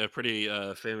actually a pretty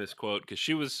famous quote because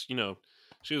she was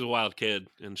a wild kid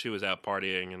and she was out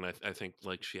partying, and I think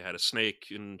like she had a snake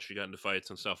and she got into fights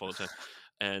and stuff all the time.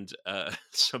 And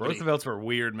somebody, Roosevelts were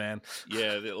weird, man.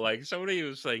 yeah, like somebody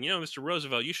was saying, Mr.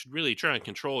 Roosevelt, you should really try and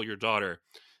control your daughter.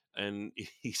 And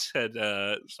he said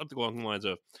something along the lines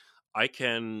of, I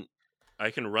can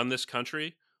run this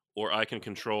country or I can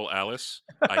control Alice.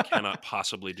 I cannot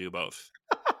possibly do both.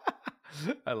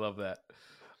 I love that.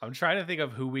 I'm trying to think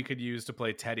of who we could use to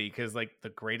play Teddy, because like the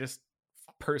greatest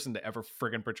person to ever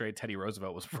friggin' portray Teddy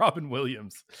Roosevelt was Robin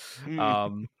Williams.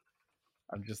 I'm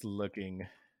just looking.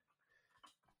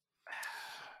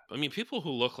 I mean, people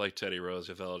who look like Teddy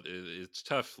Roosevelt, it's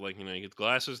tough. Like, you get the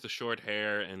glasses, the short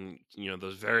hair, and,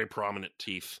 those very prominent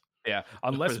teeth. Yeah,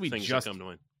 Are the things that come to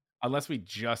mind. unless we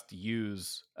just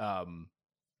use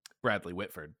Bradley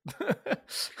Whitford, Would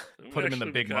put him in the actually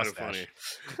be big kind of mustache.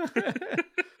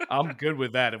 I'm good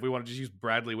with that. If we want to just use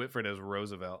Bradley Whitford as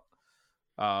Roosevelt,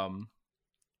 so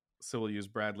we'll use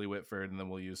Bradley Whitford, and then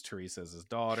we'll use Teresa as his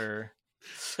daughter.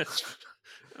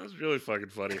 That was really fucking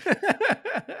funny.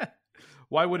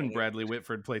 Why wouldn't Bradley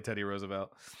Whitford play Teddy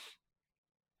Roosevelt?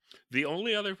 The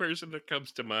only other person that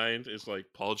comes to mind is like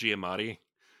Paul Giamatti.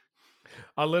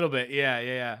 A little bit,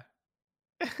 yeah.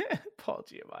 Paul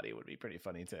Giamatti would be pretty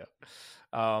funny too.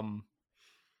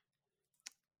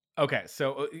 Okay,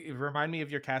 so remind me of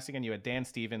your casting, and you had Dan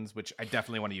Stevens, which I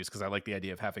definitely want to use because I like the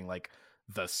idea of having like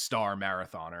the star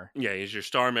marathoner. Yeah, he's your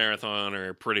star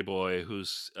marathoner, pretty boy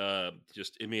who's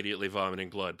just immediately vomiting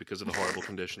blood because of the horrible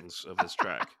conditions of this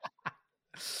track.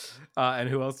 And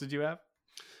who else did you have?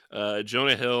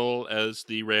 Jonah Hill as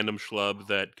the random schlub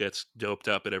that gets doped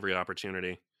up at every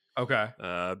opportunity. Okay.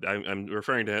 I'm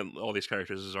referring to all these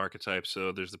characters as archetypes.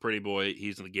 So there's the pretty boy.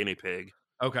 He's the guinea pig.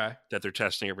 Okay. That they're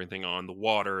testing everything on: the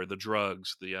water, the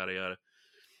drugs, the yada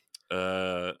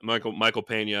yada. Michael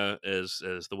Pena as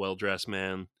the well-dressed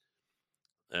man.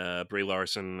 Brie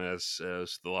Larson as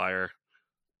the liar,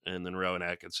 and then Rowan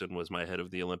Atkinson was my head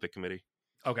of the Olympic Committee.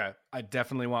 Okay, I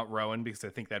definitely want Rowan because I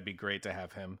think that'd be great to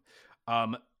have him.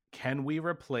 Can we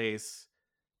replace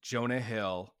Jonah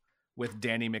Hill with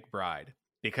Danny McBride?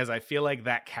 Because I feel like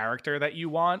that character that you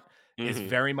want is Mhm.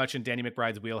 very much in Danny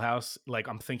McBride's wheelhouse. Like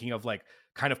I'm thinking of like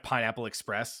kind of Pineapple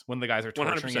Express when the guys are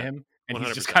torturing 100%. him and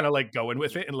he's just 100%. kind of like going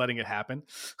with it and letting it happen.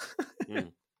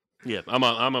 Yeah, I'm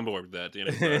on board with that.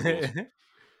 Danny McBride rules.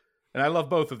 And I love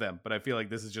both of them, but I feel like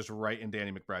this is just right in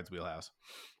Danny McBride's wheelhouse.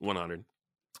 100.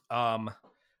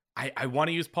 I want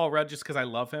to use Paul Rudd just because I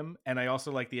love him, and I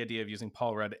also like the idea of using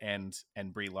Paul Rudd and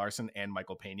Brie Larson and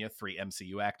Michael Pena, 3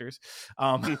 MCU actors.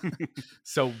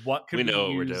 So what could we know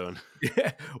use, what we're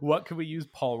doing? What could we use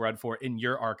Paul Rudd for in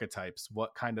your archetypes?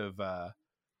 What kind of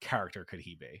character could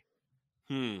he be?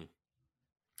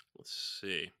 Let's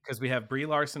see. Because we have Brie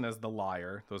Larson as the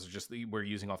liar. Those are just we're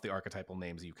using off the archetypal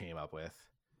names you came up with.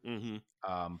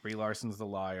 Brie Larson's the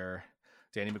liar.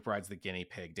 Danny McBride's the guinea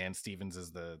pig. Dan Stevens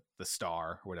is the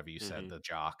star, or whatever you said, the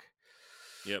jock.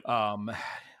 Yep.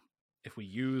 If we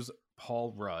use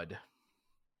Paul Rudd,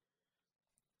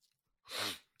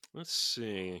 let's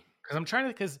see. Because I'm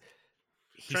trying to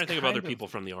think of other people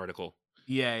from the article.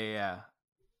 Yeah.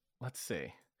 Let's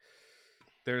see.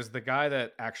 There's the guy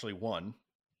that actually won.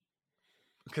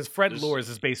 Because Fred Lours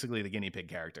is basically the guinea pig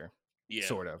character. Yeah.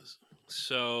 Sort of.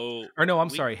 So, or no, I'm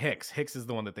sorry, Hicks. Hicks is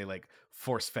the one that they like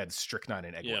force-fed strychnine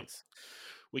and egg whites.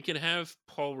 We can have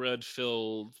Paul Rudd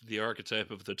fill the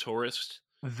archetype of the tourist.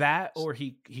 That, or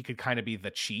he could kind of be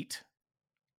the cheat.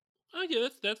 Oh yeah,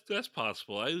 that's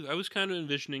possible. I was kind of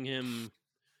envisioning him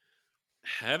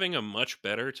having a much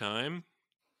better time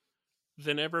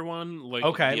than everyone. Like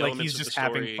like he's just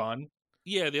having fun.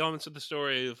 Yeah, the elements of the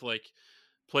story of like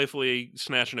playfully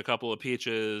snatching a couple of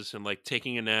peaches and like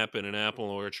taking a nap in an apple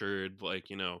orchard, like,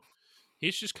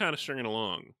 he's just kind of stringing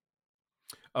along.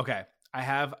 Okay,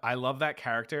 I love that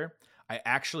character. I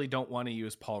actually don't want to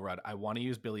use Paul Rudd. I want to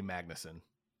use Billy Magnuson.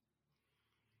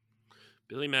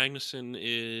 Billy Magnuson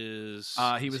is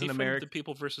he was in American The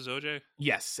People versus OJ.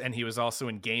 Yes, and he was also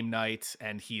in Game Night,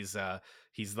 and he's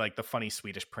like the funny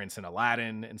Swedish prince in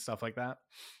Aladdin and stuff like that.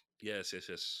 Yes.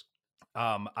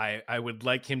 I would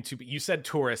like him to be. You said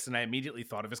tourist, and I immediately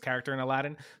thought of his character in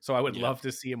Aladdin. So I would love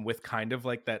to see him with kind of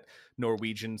like that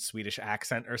Norwegian Swedish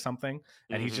accent or something,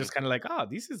 and he's just kind of like,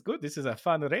 this is good. This is a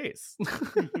fun race.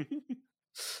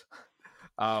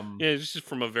 He's just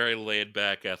from a very laid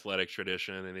back athletic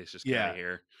tradition, and he's just kind of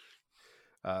here.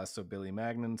 So Billy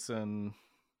Magnuson,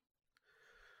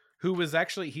 who was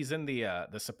actually he's in the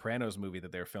Sopranos movie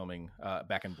that they're filming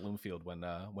back in Bloomfield when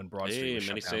Broad Street was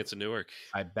shut Many down. Saints in Newark.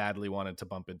 I badly wanted to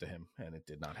bump into him, and it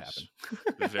did not happen.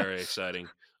 Very exciting.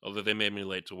 Although they made me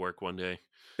late to work one day.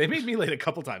 They made me late a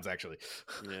couple times actually.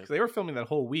 Yeah. They were filming that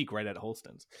whole week right at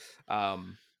Holston's.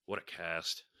 What a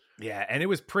cast! Yeah, and it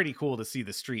was pretty cool to see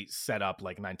the street set up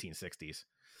like 1960s.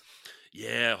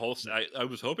 Yeah, Holston. I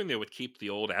was hoping they would keep the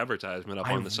old advertisement up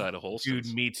on the side of Holston.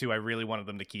 Dude, me too. I really wanted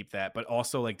them to keep that. But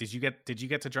also, like, did you get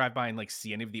to drive by and like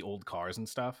see any of the old cars and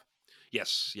stuff?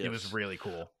 Yes. It was really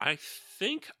cool. I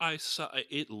think I saw.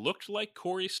 It looked like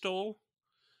Corey Stoll.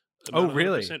 I'm not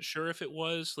really? 100% sure if it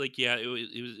was. Like, yeah, it was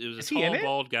a Is tall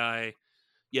bald guy.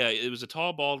 Yeah, it was a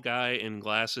tall bald guy in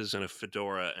glasses and a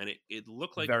fedora, and it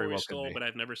looked like Corey Stoll, but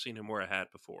I've never seen him wear a hat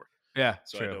before. Yeah,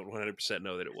 so true. I don't 100%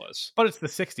 know that it was. But it's the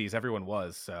 60s. Everyone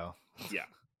was, so. Yeah.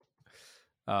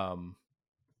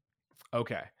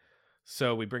 Okay.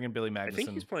 So we bring in Billy Magnuson. I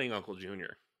think he's playing Uncle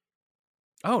Junior.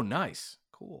 Oh, nice.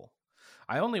 Cool.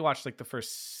 I only watched like the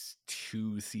first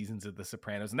 2 seasons of The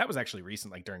Sopranos, and that was actually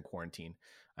recent, like during quarantine.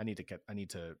 I need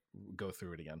to go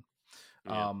through it again.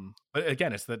 Yeah. But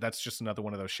again, that's just another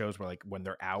one of those shows where like when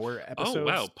they're hour episodes. Oh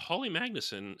wow, Paulie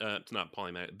Magnuson. It's not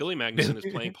Paulie Magnuson. Billy Magnuson is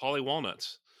playing Paulie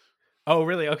Walnuts. Oh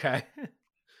really? Okay.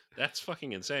 That's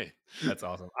fucking insane. That's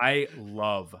awesome. I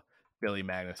love Billy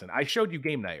Magnuson. I showed you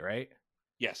Game Night, right?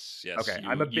 Yes. Okay,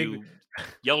 You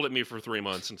yelled at me for 3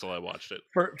 months until I watched it.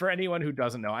 For anyone who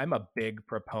doesn't know, I'm a big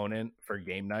proponent for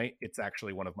Game Night. It's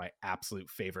actually one of my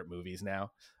absolute favorite movies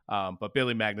now. But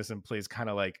Billy Magnuson plays kind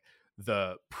of like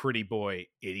the pretty boy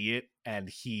idiot, and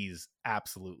he's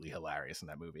absolutely hilarious in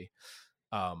that movie.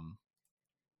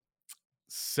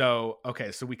 So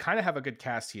we kind of have a good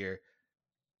cast here.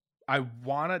 I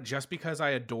want to, just because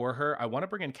I adore her, I want to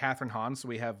bring in Catherine Hahn so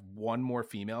we have one more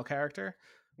female character.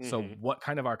 Mm-hmm. So what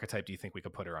kind of archetype do you think we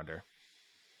could put her under?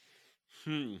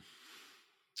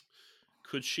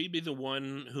 Could she be the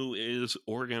one who is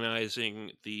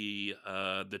organizing the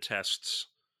tests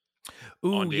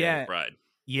on Danny McBride?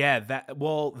 Yeah, that,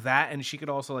 and she could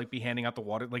also like be handing out the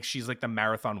water, like she's like the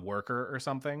marathon worker or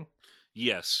something.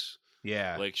 Yes.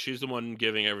 Yeah. Like she's the one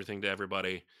giving everything to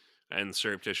everybody. and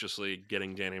surreptitiously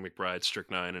getting Danny McBride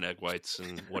strychnine and egg whites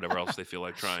and whatever else they feel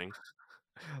like trying.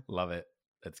 Love it.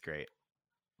 That's great.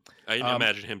 I Um,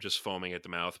 imagine him just foaming at the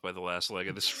mouth by the last leg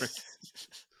of this race.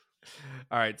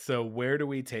 All right, so where do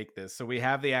we take this? So we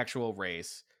have the actual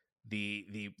race.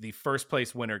 The first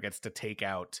place winner gets to take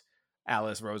out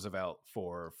Alice Roosevelt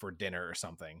for dinner or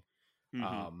something.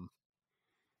 Mhm.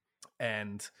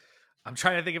 And I'm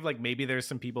trying to think of like maybe there's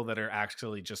some people that are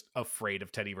actually just afraid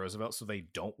of Teddy Roosevelt, so they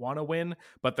don't want to win,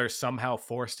 but they're somehow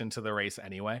forced into the race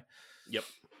anyway. Yep.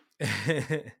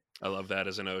 I love that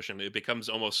as a notion. It becomes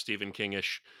almost Stephen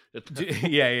Kingish.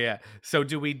 Yeah. So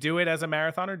do we do it as a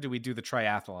marathon or do we do the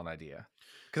triathlon idea?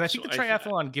 Because I think So the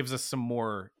triathlon gives us some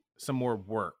more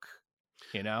work,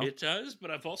 you know, It does, but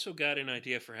I've also got an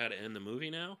idea for how to end the movie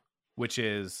now, which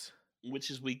is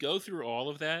which is we go through all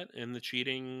of that and the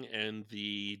cheating and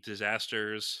the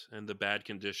disasters and the bad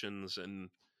conditions and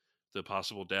the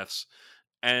possible deaths,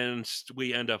 and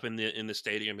we end up in the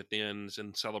stadium at the end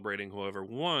and celebrating whoever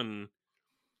won,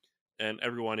 and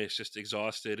everyone is just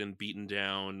exhausted and beaten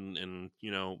down and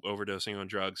overdosing on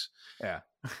drugs. yeah,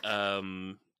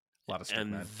 Um, a lot of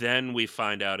and stickmen. then we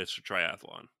find out it's a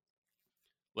triathlon.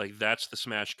 Like that's the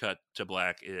smash cut to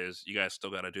black is you guys still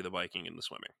got to do the biking and the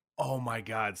swimming. Oh my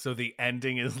god! So the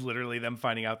ending is literally them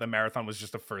finding out the marathon was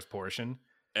just the first portion.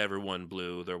 Everyone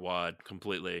blew their wad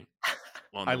completely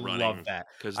on I the love running that.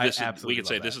 because I we absolutely could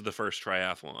say love this that. is the first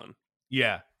triathlon.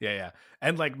 Yeah.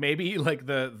 And like maybe like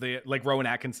the like Rowan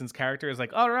Atkinson's character is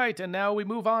like, all right, and now we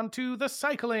move on to the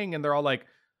cycling, and they're all like,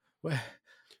 what?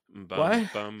 Bum,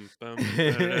 bum, bum,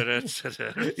 Yeah.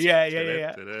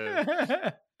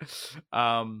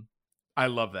 I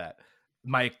love that.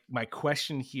 My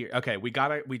question here. Okay, we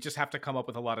just have to come up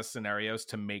with a lot of scenarios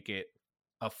to make it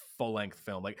a full length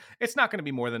film. Like it's not going to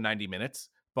be more than 90 minutes,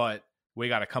 but we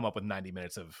got to come up with 90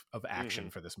 minutes of action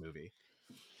for this movie.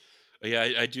 Yeah,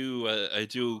 I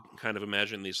do kind of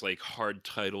imagine these like hard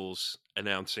titles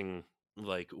announcing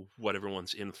like what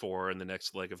everyone's in for in the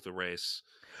next leg of the race.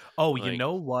 Oh, you Like,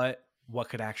 know what? What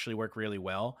could actually work really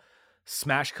well?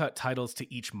 Smash cut titles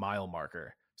to each mile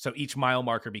marker. So each mile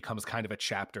marker becomes kind of a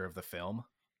chapter of the film.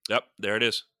 yep, there it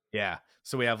is. Yeah.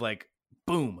 So we have like,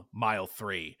 boom, mile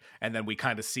 3. And then we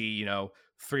kind of see,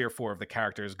 3 or 4 of the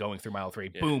characters going through mile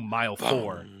 3. Yeah. Boom, mile 4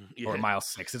 Boom. or Yeah. mile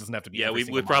 6. It doesn't have to be. Yeah, every we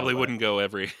single probably mile, wouldn't go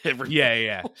every.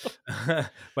 Yeah. But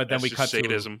then That's we just cut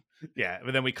sadism.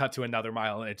 but then we cut to another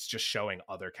mile and it's just showing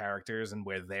other characters and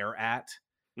where they're at.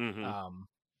 Mhm.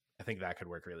 I think that could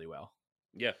work really well.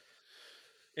 Yeah.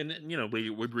 And then,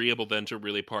 we'd be able then to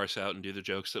really parse out and do the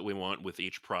jokes that we want with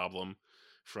each problem,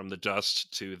 from the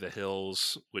dust to the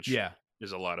hills, which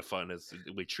is a lot of fun.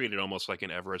 We treat it almost like an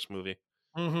Everest movie.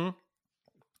 Mm-hmm.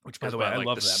 Which, by the By, way, I like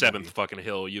love the that 7th movie. fucking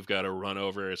hill you've got to run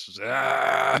over. It's just,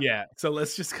 Yeah. So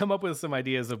let's just come up with some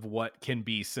ideas of what can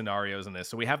be scenarios in this.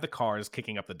 So we have the cars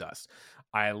kicking up the dust.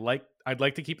 I'd like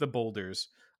to keep the boulders.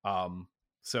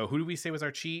 So who do we say was our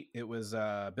cheat? It was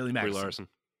Billy Magnuson. Brie Larson.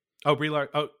 Oh, Brie Larson.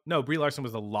 Oh, no, Brie Larson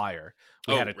was the liar.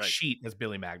 We had a right. cheat as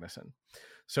Billy Magnuson.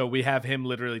 So we have him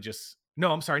literally just.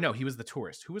 No, I'm sorry. No, he was the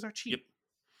tourist. Who was our cheat?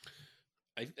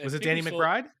 Yep. Was it Danny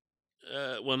McBride?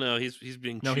 Well, no, he's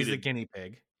being cheated. No, he's the guinea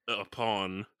pig.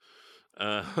 Upon.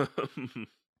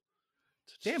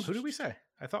 Damn, who did we say?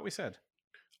 I thought we said.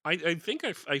 I think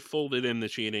I folded in the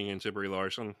cheating into Brie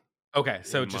Larson. Okay,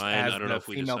 so In just mine, as I don't the know if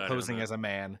we female decided on posing that. as a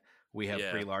man, we have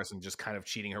Yeah. Brie Larson just kind of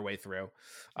cheating her way through.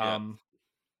 Yeah.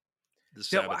 The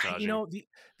So, sabotaging.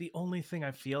 the only thing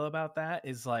I feel about that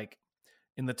is like,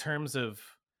 in the terms of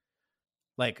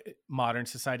like modern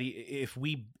society, if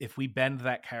we bend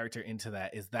that character into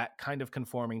that, is that kind of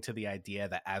conforming to the idea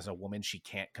that as a woman she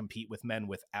can't compete with men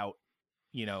without,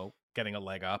 getting a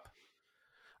leg up?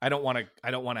 I don't want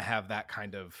to have that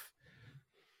kind of,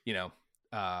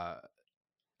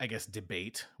 I guess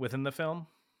debate within the film.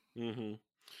 Mm-hmm.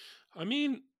 I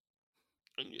mean,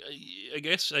 I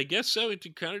guess so.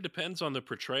 It kind of depends on the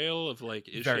portrayal of like,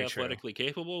 is Very she true. athletically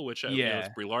capable? Which Yeah. it's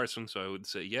Brie Larson, so I would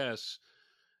say yes.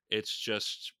 It's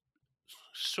just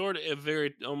sort of a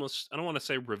very almost, I don't want to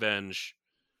say revenge,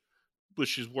 but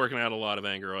she's working out a lot of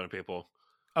anger on people.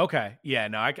 Okay. Yeah,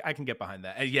 no, I can get behind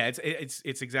that. Yeah,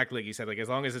 it's exactly like you said. Like, as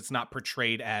long as it's not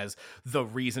portrayed as the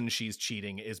reason she's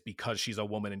cheating is because she's a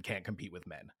woman and can't compete with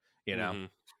men, Mhm.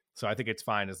 So I think it's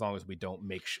fine as long as we don't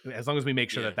as long as we make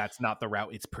sure Yeah. that that's not the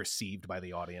route it's perceived by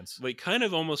the audience. Like kind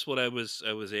of almost what I was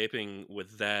aping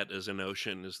with that as a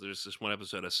notion is there's this one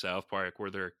episode of South Park where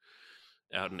they're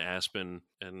out in Aspen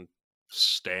and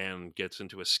Stan gets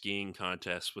into a skiing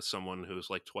contest with someone who's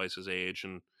like twice his age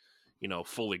and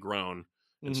fully grown,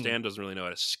 and Mhm. Stan doesn't really know how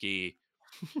to ski,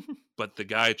 but the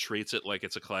guy treats it like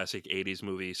it's a classic 80s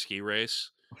movie ski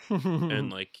race.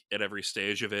 And like at every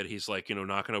stage of it, he's like,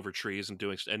 knocking over trees and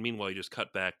doing. And meanwhile, you just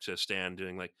cut back to Stan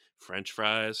doing like French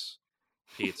fries,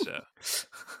 pizza,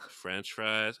 French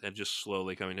fries, and just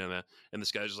slowly coming down that. And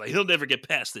this guy's just like, he'll never get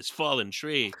past this fallen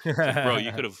tree. It's like, bro,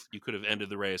 you could have ended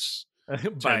the race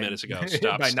 10 minutes ago.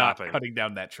 Stop by stopping. not cutting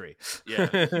down that tree.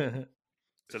 Yeah.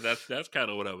 So that's kind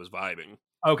of what I was vibing.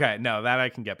 Okay, no, that I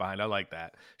can get behind. I like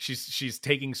that. She's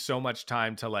taking so much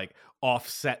time to like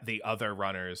offset the other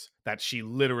runners that she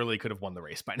literally could have won the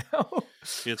race by now.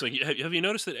 It's like, have you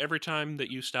noticed that every time that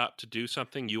you stop to do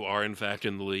something, you are in fact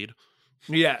in the lead?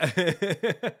 Yeah.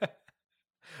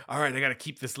 All right, I got to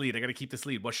keep this lead.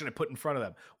 What should I put in front of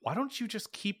them? Why don't you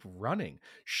just keep running?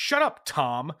 Shut up,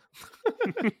 Tom.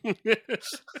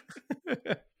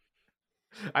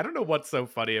 I don't know what's so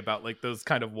funny about like those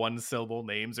kind of one syllable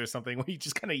names or something where you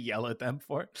just kind of yell at them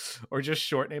for it, or just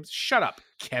short names. Shut up,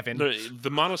 Kevin.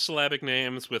 The monosyllabic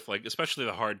names with like, especially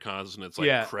the hard consonants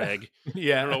like Craig.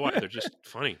 Yeah. I don't know why. They're just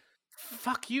funny.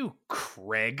 Fuck you,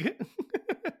 Craig.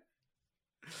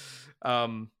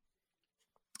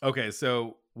 Okay,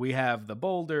 so we have the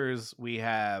boulders, we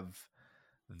have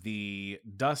the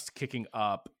dust kicking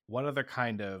up. What other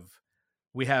kind of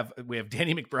we have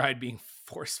Danny McBride being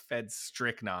force-fed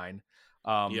strychnine,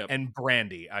 and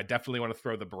brandy. I definitely want to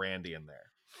throw the brandy in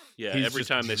there. Yeah, He's every just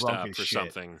time they drunk stop as for shit.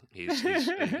 something, he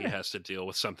has to deal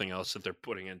with something else that they're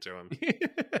putting into him.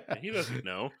 And he doesn't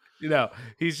know.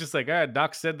 He's just like,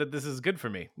 Doc said that this is good for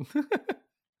me.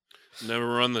 Never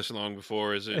run this long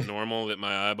before. Is it normal that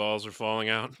my eyeballs are falling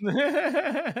out?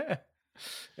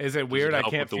 Is it weird I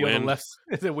can't feel the wind? left?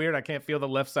 Is it weird I can't feel the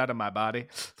left side of my body?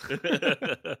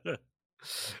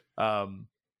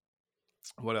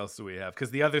 What else do we have?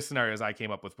 Because the other scenarios I came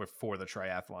up with were for the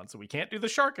triathlon, so we can't do the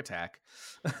shark attack.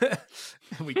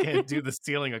 We can't do the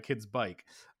stealing a kid's bike.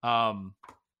 Can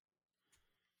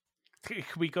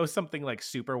we go something like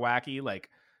super wacky,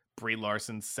 like Brie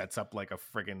Larson sets up like a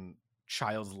friggin'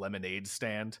 child's lemonade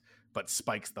stand, but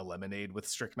spikes the lemonade with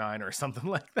strychnine or something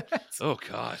like that? Oh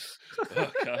gosh.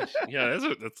 Yeah,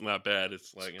 that's not bad.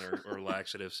 It's like or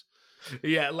laxatives.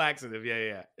 Yeah, laxative.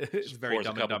 Yeah. It's very Pours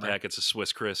dumb a couple and dumber. packets of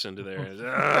Swiss Chris into there.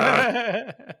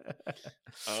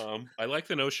 I like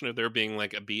the notion of there being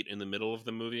like a beat in the middle of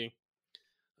the movie,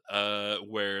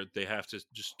 where they have to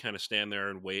just kind of stand there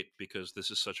and wait because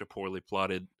this is such a poorly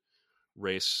plotted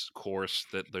race course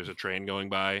that there's a train going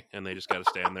by and they just got to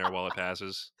stand there while it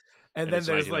passes. And then it's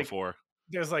there's like 1904.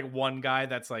 there's like one guy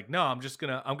that's like, no, I'm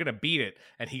gonna beat it,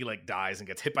 and he like dies and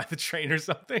gets hit by the train or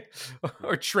something,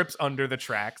 or trips under the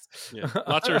tracks. Yeah,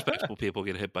 lots of respectable people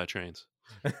get hit by trains.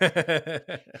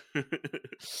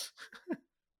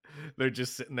 They're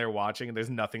just sitting there watching, and there's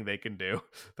nothing they can do.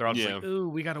 They're all just Yeah. like, ooh,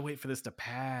 we gotta wait for this to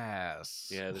pass.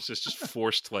 Yeah, there's just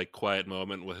forced like quiet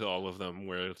moment with all of them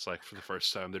where it's like for the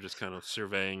first time they're just kind of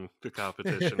surveying the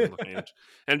competition and looking at,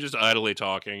 and just idly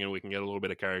talking, and we can get a little bit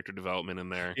of character development in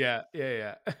there.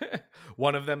 Yeah.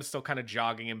 One of them still kind of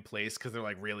jogging in place because they're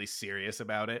like really serious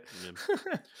about it.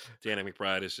 Yeah. Danny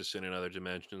McBride is just in another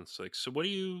dimension. It's like, so what do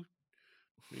you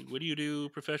do,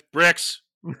 professional? Bricks.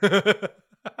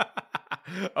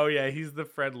 Oh yeah, he's the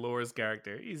Fred Lore's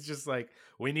character. He's just like,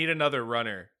 we need another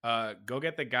runner. Go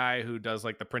get the guy who does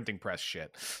like the printing press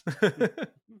shit.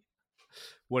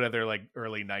 What other like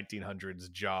early 1900s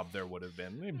job there would have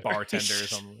been? Bartender or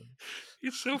something.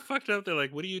 It's so fucked up. They're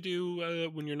like, what do you do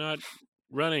when you're not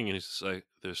running? And he's just like,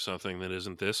 there's something that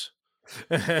isn't this.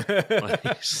 Like,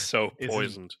 he's so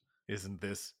poisoned. Isn't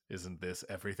this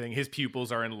everything? His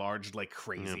pupils are enlarged like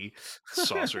crazy. Yeah.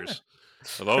 Saucers.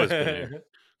 I've always been here.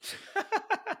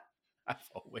 I've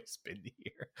always been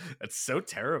here. That's so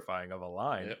terrifying of a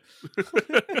line.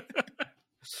 Yep.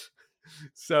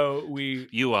 So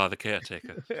you are the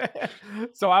caretaker.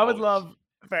 So I would love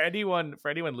for anyone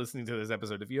listening to this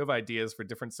episode, if you have ideas for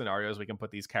different scenarios we can put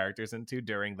these characters into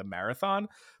during the marathon,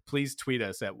 please tweet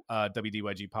us at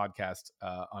WDYG Podcast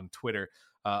on Twitter.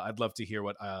 I'd love to hear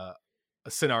what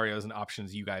scenarios and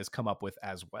options you guys come up with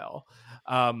as well.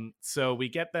 So we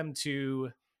get them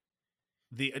to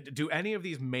do any of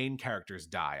these main characters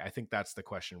die? I think that's the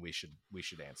question we should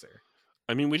answer.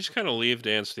 I mean, we just kind of leave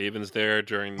Dan Stevens there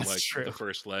during the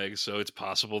first leg, so it's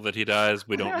possible that he dies.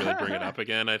 We don't really bring it up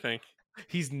again, I think.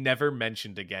 He's never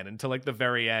mentioned again until like the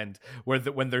very end, where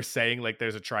when they're saying like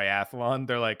there's a triathlon,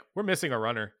 they're like, we're missing a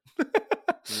runner.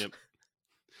 Yep.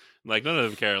 Like none of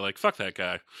them care. Like, fuck that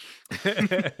guy.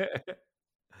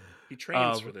 He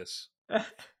trains for this.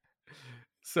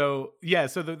 So yeah,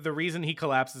 so the reason he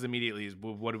collapses immediately is,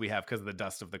 what do we have? Because of the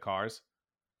dust of the cars.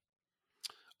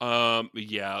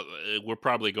 Yeah, we're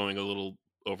probably going a little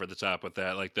over the top with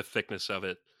that. Like the thickness of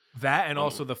it That, and Oh,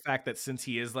 also the fact that since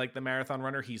he is like the marathon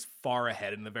runner, he's far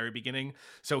ahead in the very beginning.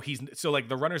 So like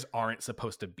the runners aren't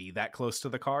supposed to be that close to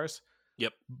the cars,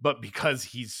 yep. but because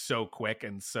he's so quick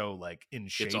and so like in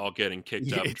It's shape, all getting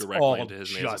kicked up it's directly all into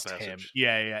his nasal just him. passage.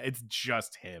 Yeah, it's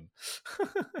just him.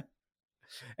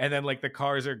 And then like the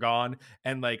cars are gone,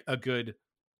 and like a good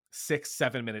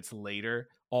 6-7 minutes later,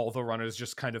 all the runners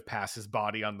just kind of pass his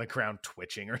body on the ground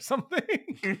twitching or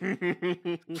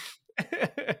something.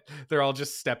 They're all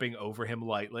just stepping over him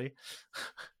lightly.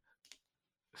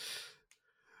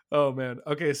 Oh man.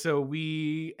 Okay, so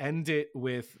we end it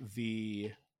with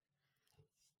the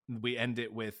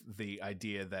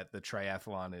idea that the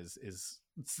triathlon is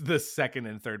the second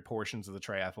and third portions of the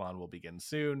triathlon will begin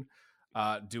soon.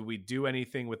 Do we do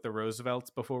anything with the Roosevelts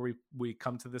before we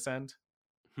come to this end?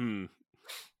 I'm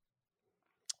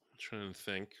trying to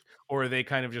think. Or are they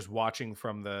kind of just watching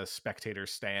from the spectator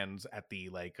stands at the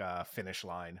like finish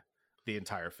line the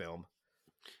entire film?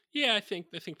 Yeah, I think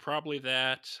probably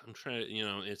that. I'm trying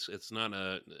to, it's not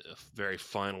a very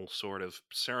final sort of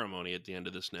ceremony at the end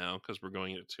of this now because we're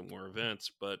going into more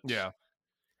events. But Yeah.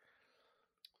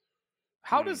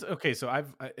 How does okay? So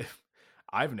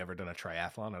I've never done a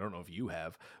triathlon. I don't know if you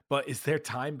have, but is there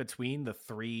time between the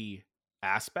three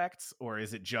aspects, or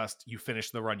is it just you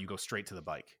finish the run, you go straight to the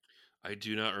bike? I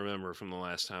do not remember from the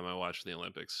last time I watched the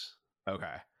Olympics.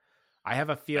 Okay, I have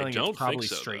a I feeling it's don't think probably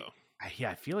so, straight. though.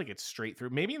 Yeah, I feel like it's straight through.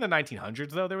 Maybe in the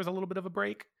 1900s though, there was a little bit of a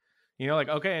break. You know, like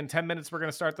okay, in 10 minutes we're going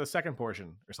to start the second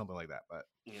portion or something like that. But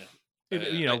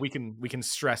Yeah, we can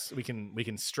stretch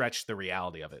the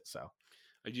reality of it. So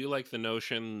I do like the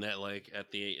notion that like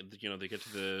at the they get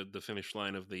to the finish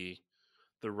line of the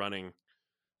running,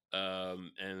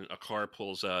 and a car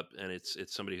pulls up and it's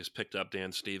somebody who's picked up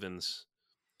Dan Stevens,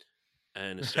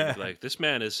 and it's sort of like this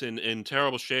man is in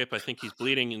terrible shape. I think he's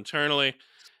bleeding internally,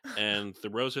 and the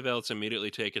Roosevelts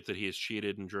immediately take it that he has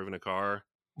cheated and driven a car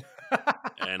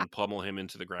and pummel him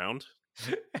into the ground.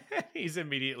 he's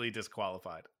immediately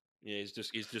disqualified. Yeah,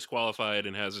 he's disqualified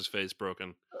and has his face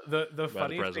broken The by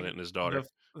funny the president thing and his daughter.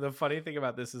 the funny thing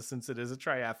about this is since it is a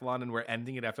triathlon and we're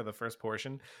ending it after the first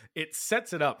portion, it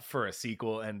sets it up for a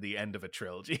sequel and the end of a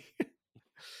trilogy.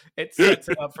 It sets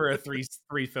it up for a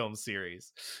three film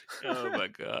series. Oh my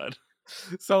god.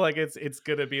 So like it's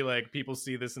gonna be like people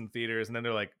see this in theaters and then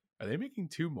they're like, are they making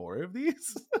 2 more of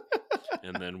these?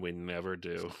 And then we never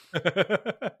do.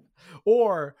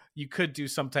 Or you could do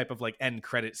some type of like end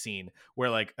credit scene where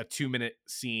like a 2-minute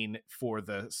scene for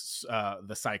the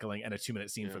cycling and a 2-minute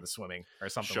scene for the swimming or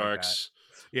something Sharks,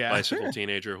 like that. Yeah. bicycle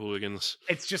teenager hooligans.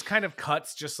 It's just kind of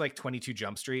cuts, just like 22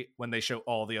 Jump Street when they show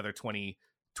all the other 20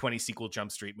 sequel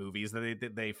Jump Street movies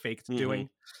that they faked doing.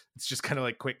 It's just kind of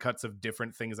like quick cuts of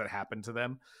different things that happen to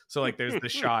them. So like there's the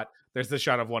shot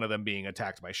of one of them being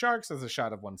attacked by sharks. There's a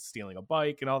shot of one stealing a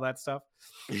bike and all that stuff.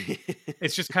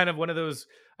 It's just kind of one of those,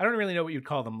 I don't really know what you'd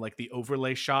call them, like the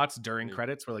overlay shots during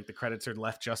credits where like the credits are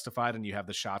left justified and you have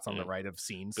the shots on the right of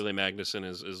scenes. Billy Magnuson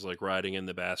is like riding in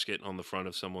the basket on the front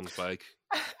of someone's bike.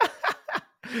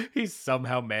 He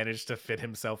somehow managed to fit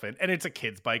himself in, and it's a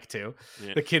kid's bike too.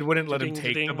 Yeah. The kid wouldn't let him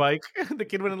take the bike. The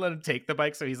kid wouldn't let him take the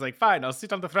bike, so he's like, "Fine, I'll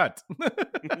sit on the front."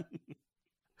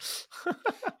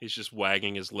 He's just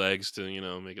wagging his legs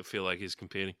to make it feel like he's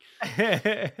competing.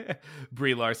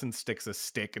 Brie Larson sticks a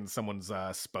stick in someone's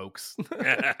spokes.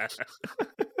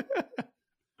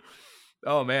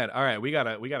 Oh man! All right, we got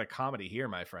a comedy here,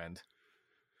 my friend.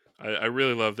 I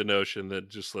really love the notion that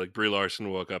just like Brie Larson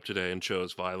woke up today and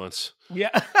chose violence. Yeah.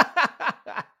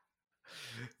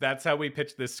 That's how we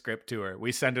pitch this script to her.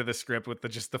 We send her the script with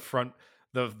the front,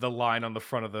 the line on the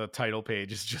front of the title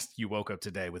page is just, "You woke up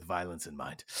today with violence in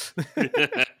mind." This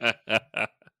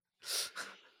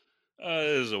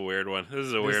is a weird one. This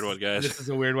is a weird one, guys. This is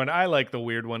a weird one. I like the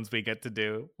weird ones we get to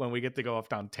do when we get to go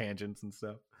off on tangents and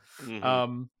stuff.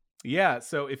 Yeah,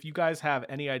 so if you guys have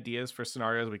any ideas for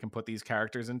scenarios we can put these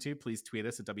characters into, please tweet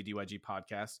us at WDYG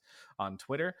Podcast on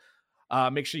Twitter.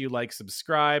 Make sure you like,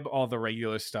 subscribe, all the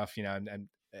regular stuff, and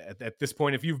at this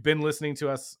point, if you've been listening to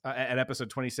us at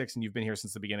episode 26 and you've been here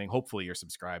since the beginning, hopefully you're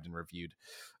subscribed and reviewed.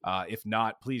 If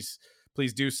not, please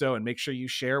do so, and make sure you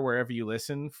share wherever you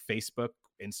listen: Facebook,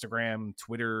 Instagram,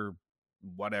 Twitter,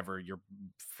 whatever, your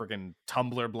freaking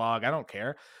Tumblr blog, I don't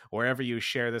care. Wherever you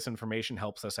share this information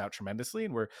helps us out tremendously,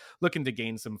 and we're looking to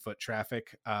gain some foot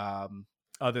traffic.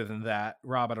 Other than that,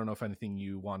 Rob, I don't know if anything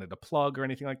you wanted to plug or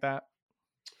anything like that.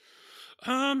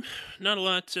 Not a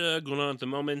lot going on at the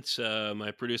moment.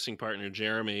 My producing partner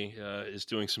Jeremy is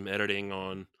doing some editing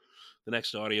on the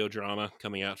next audio drama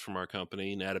coming out from our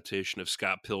company, an adaptation of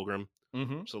Scott Pilgrim.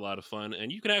 It's a lot of fun,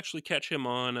 and you can actually catch him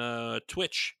on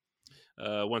Twitch.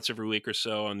 once every week or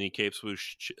so on the Cape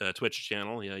Swoosh Twitch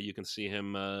channel. Yeah, you can see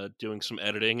him doing some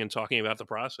editing and talking about the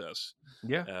process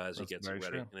as he gets it ready.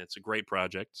 True. And it's a great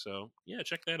project. So, yeah,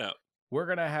 check that out. We're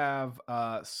going to have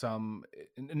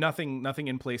nothing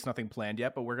in place, nothing planned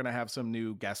yet, but we're going to have some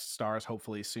new guest stars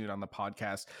hopefully soon on the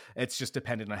podcast. It's just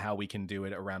dependent on how we can do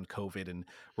it around COVID and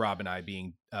Rob and I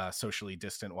being socially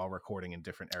distant while recording in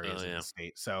different areas of the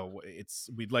state. So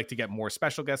we'd like to get more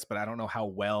special guests, but I don't know how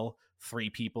well 3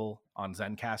 people on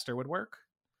Zencastr would work.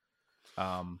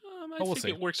 I think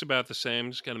it works about the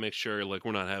same. Just got to make sure like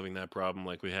we're not having that problem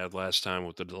like we had last time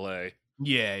with the delay.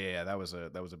 Yeah. That was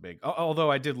a big. Although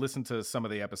I did listen to some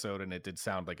of the episode, and it did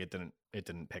sound like it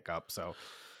didn't pick up. So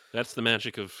that's the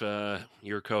magic of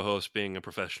your co-host being a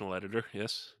professional editor.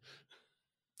 Yes.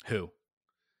 Who?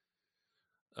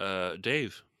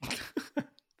 Dave.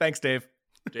 Thanks, Dave.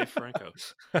 Dave Franco.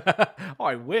 Oh,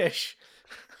 I wish.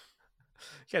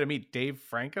 You got to meet Dave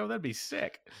Franco. That'd be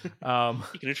sick. You can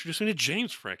introduce me to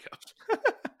James Franco.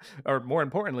 Or more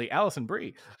importantly, Allison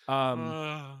Brie.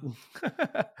 Thank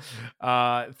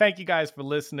you guys for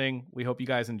listening. We hope you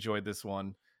guys enjoyed this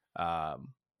one.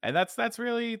 And that's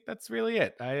really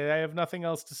it. I have nothing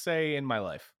else to say in my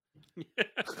life.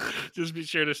 Just be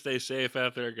sure to stay safe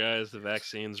out there, guys. The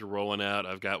vaccines are rolling out.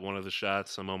 I've got one of the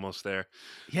shots. I'm almost there.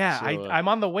 Yeah, so, I'm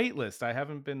on the wait list. I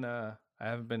haven't been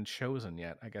chosen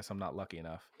yet. I guess I'm not lucky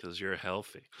enough. Because you're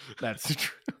healthy. That's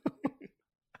true.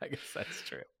 I guess that's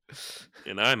true.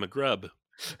 And I'm a grub.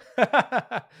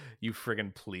 You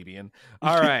friggin' plebeian.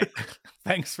 All right.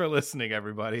 Thanks for listening,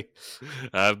 everybody.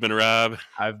 I've been Rob.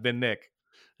 I've been Nick.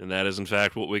 And that is, in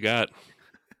fact, what we got.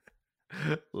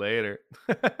 Later.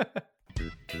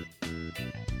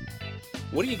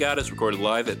 What Do You Got is recorded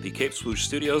live at the Cape Swoosh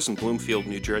Studios in Bloomfield,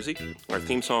 New Jersey. Our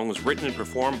theme song was written and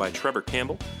performed by Trevor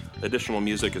Campbell. Additional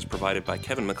music is provided by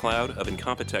Kevin MacLeod of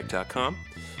Incompetech.com.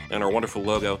 And our wonderful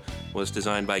logo was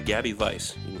designed by Gabby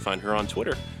Weiss. You can find her on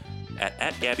Twitter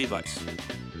at Gabby Weiss.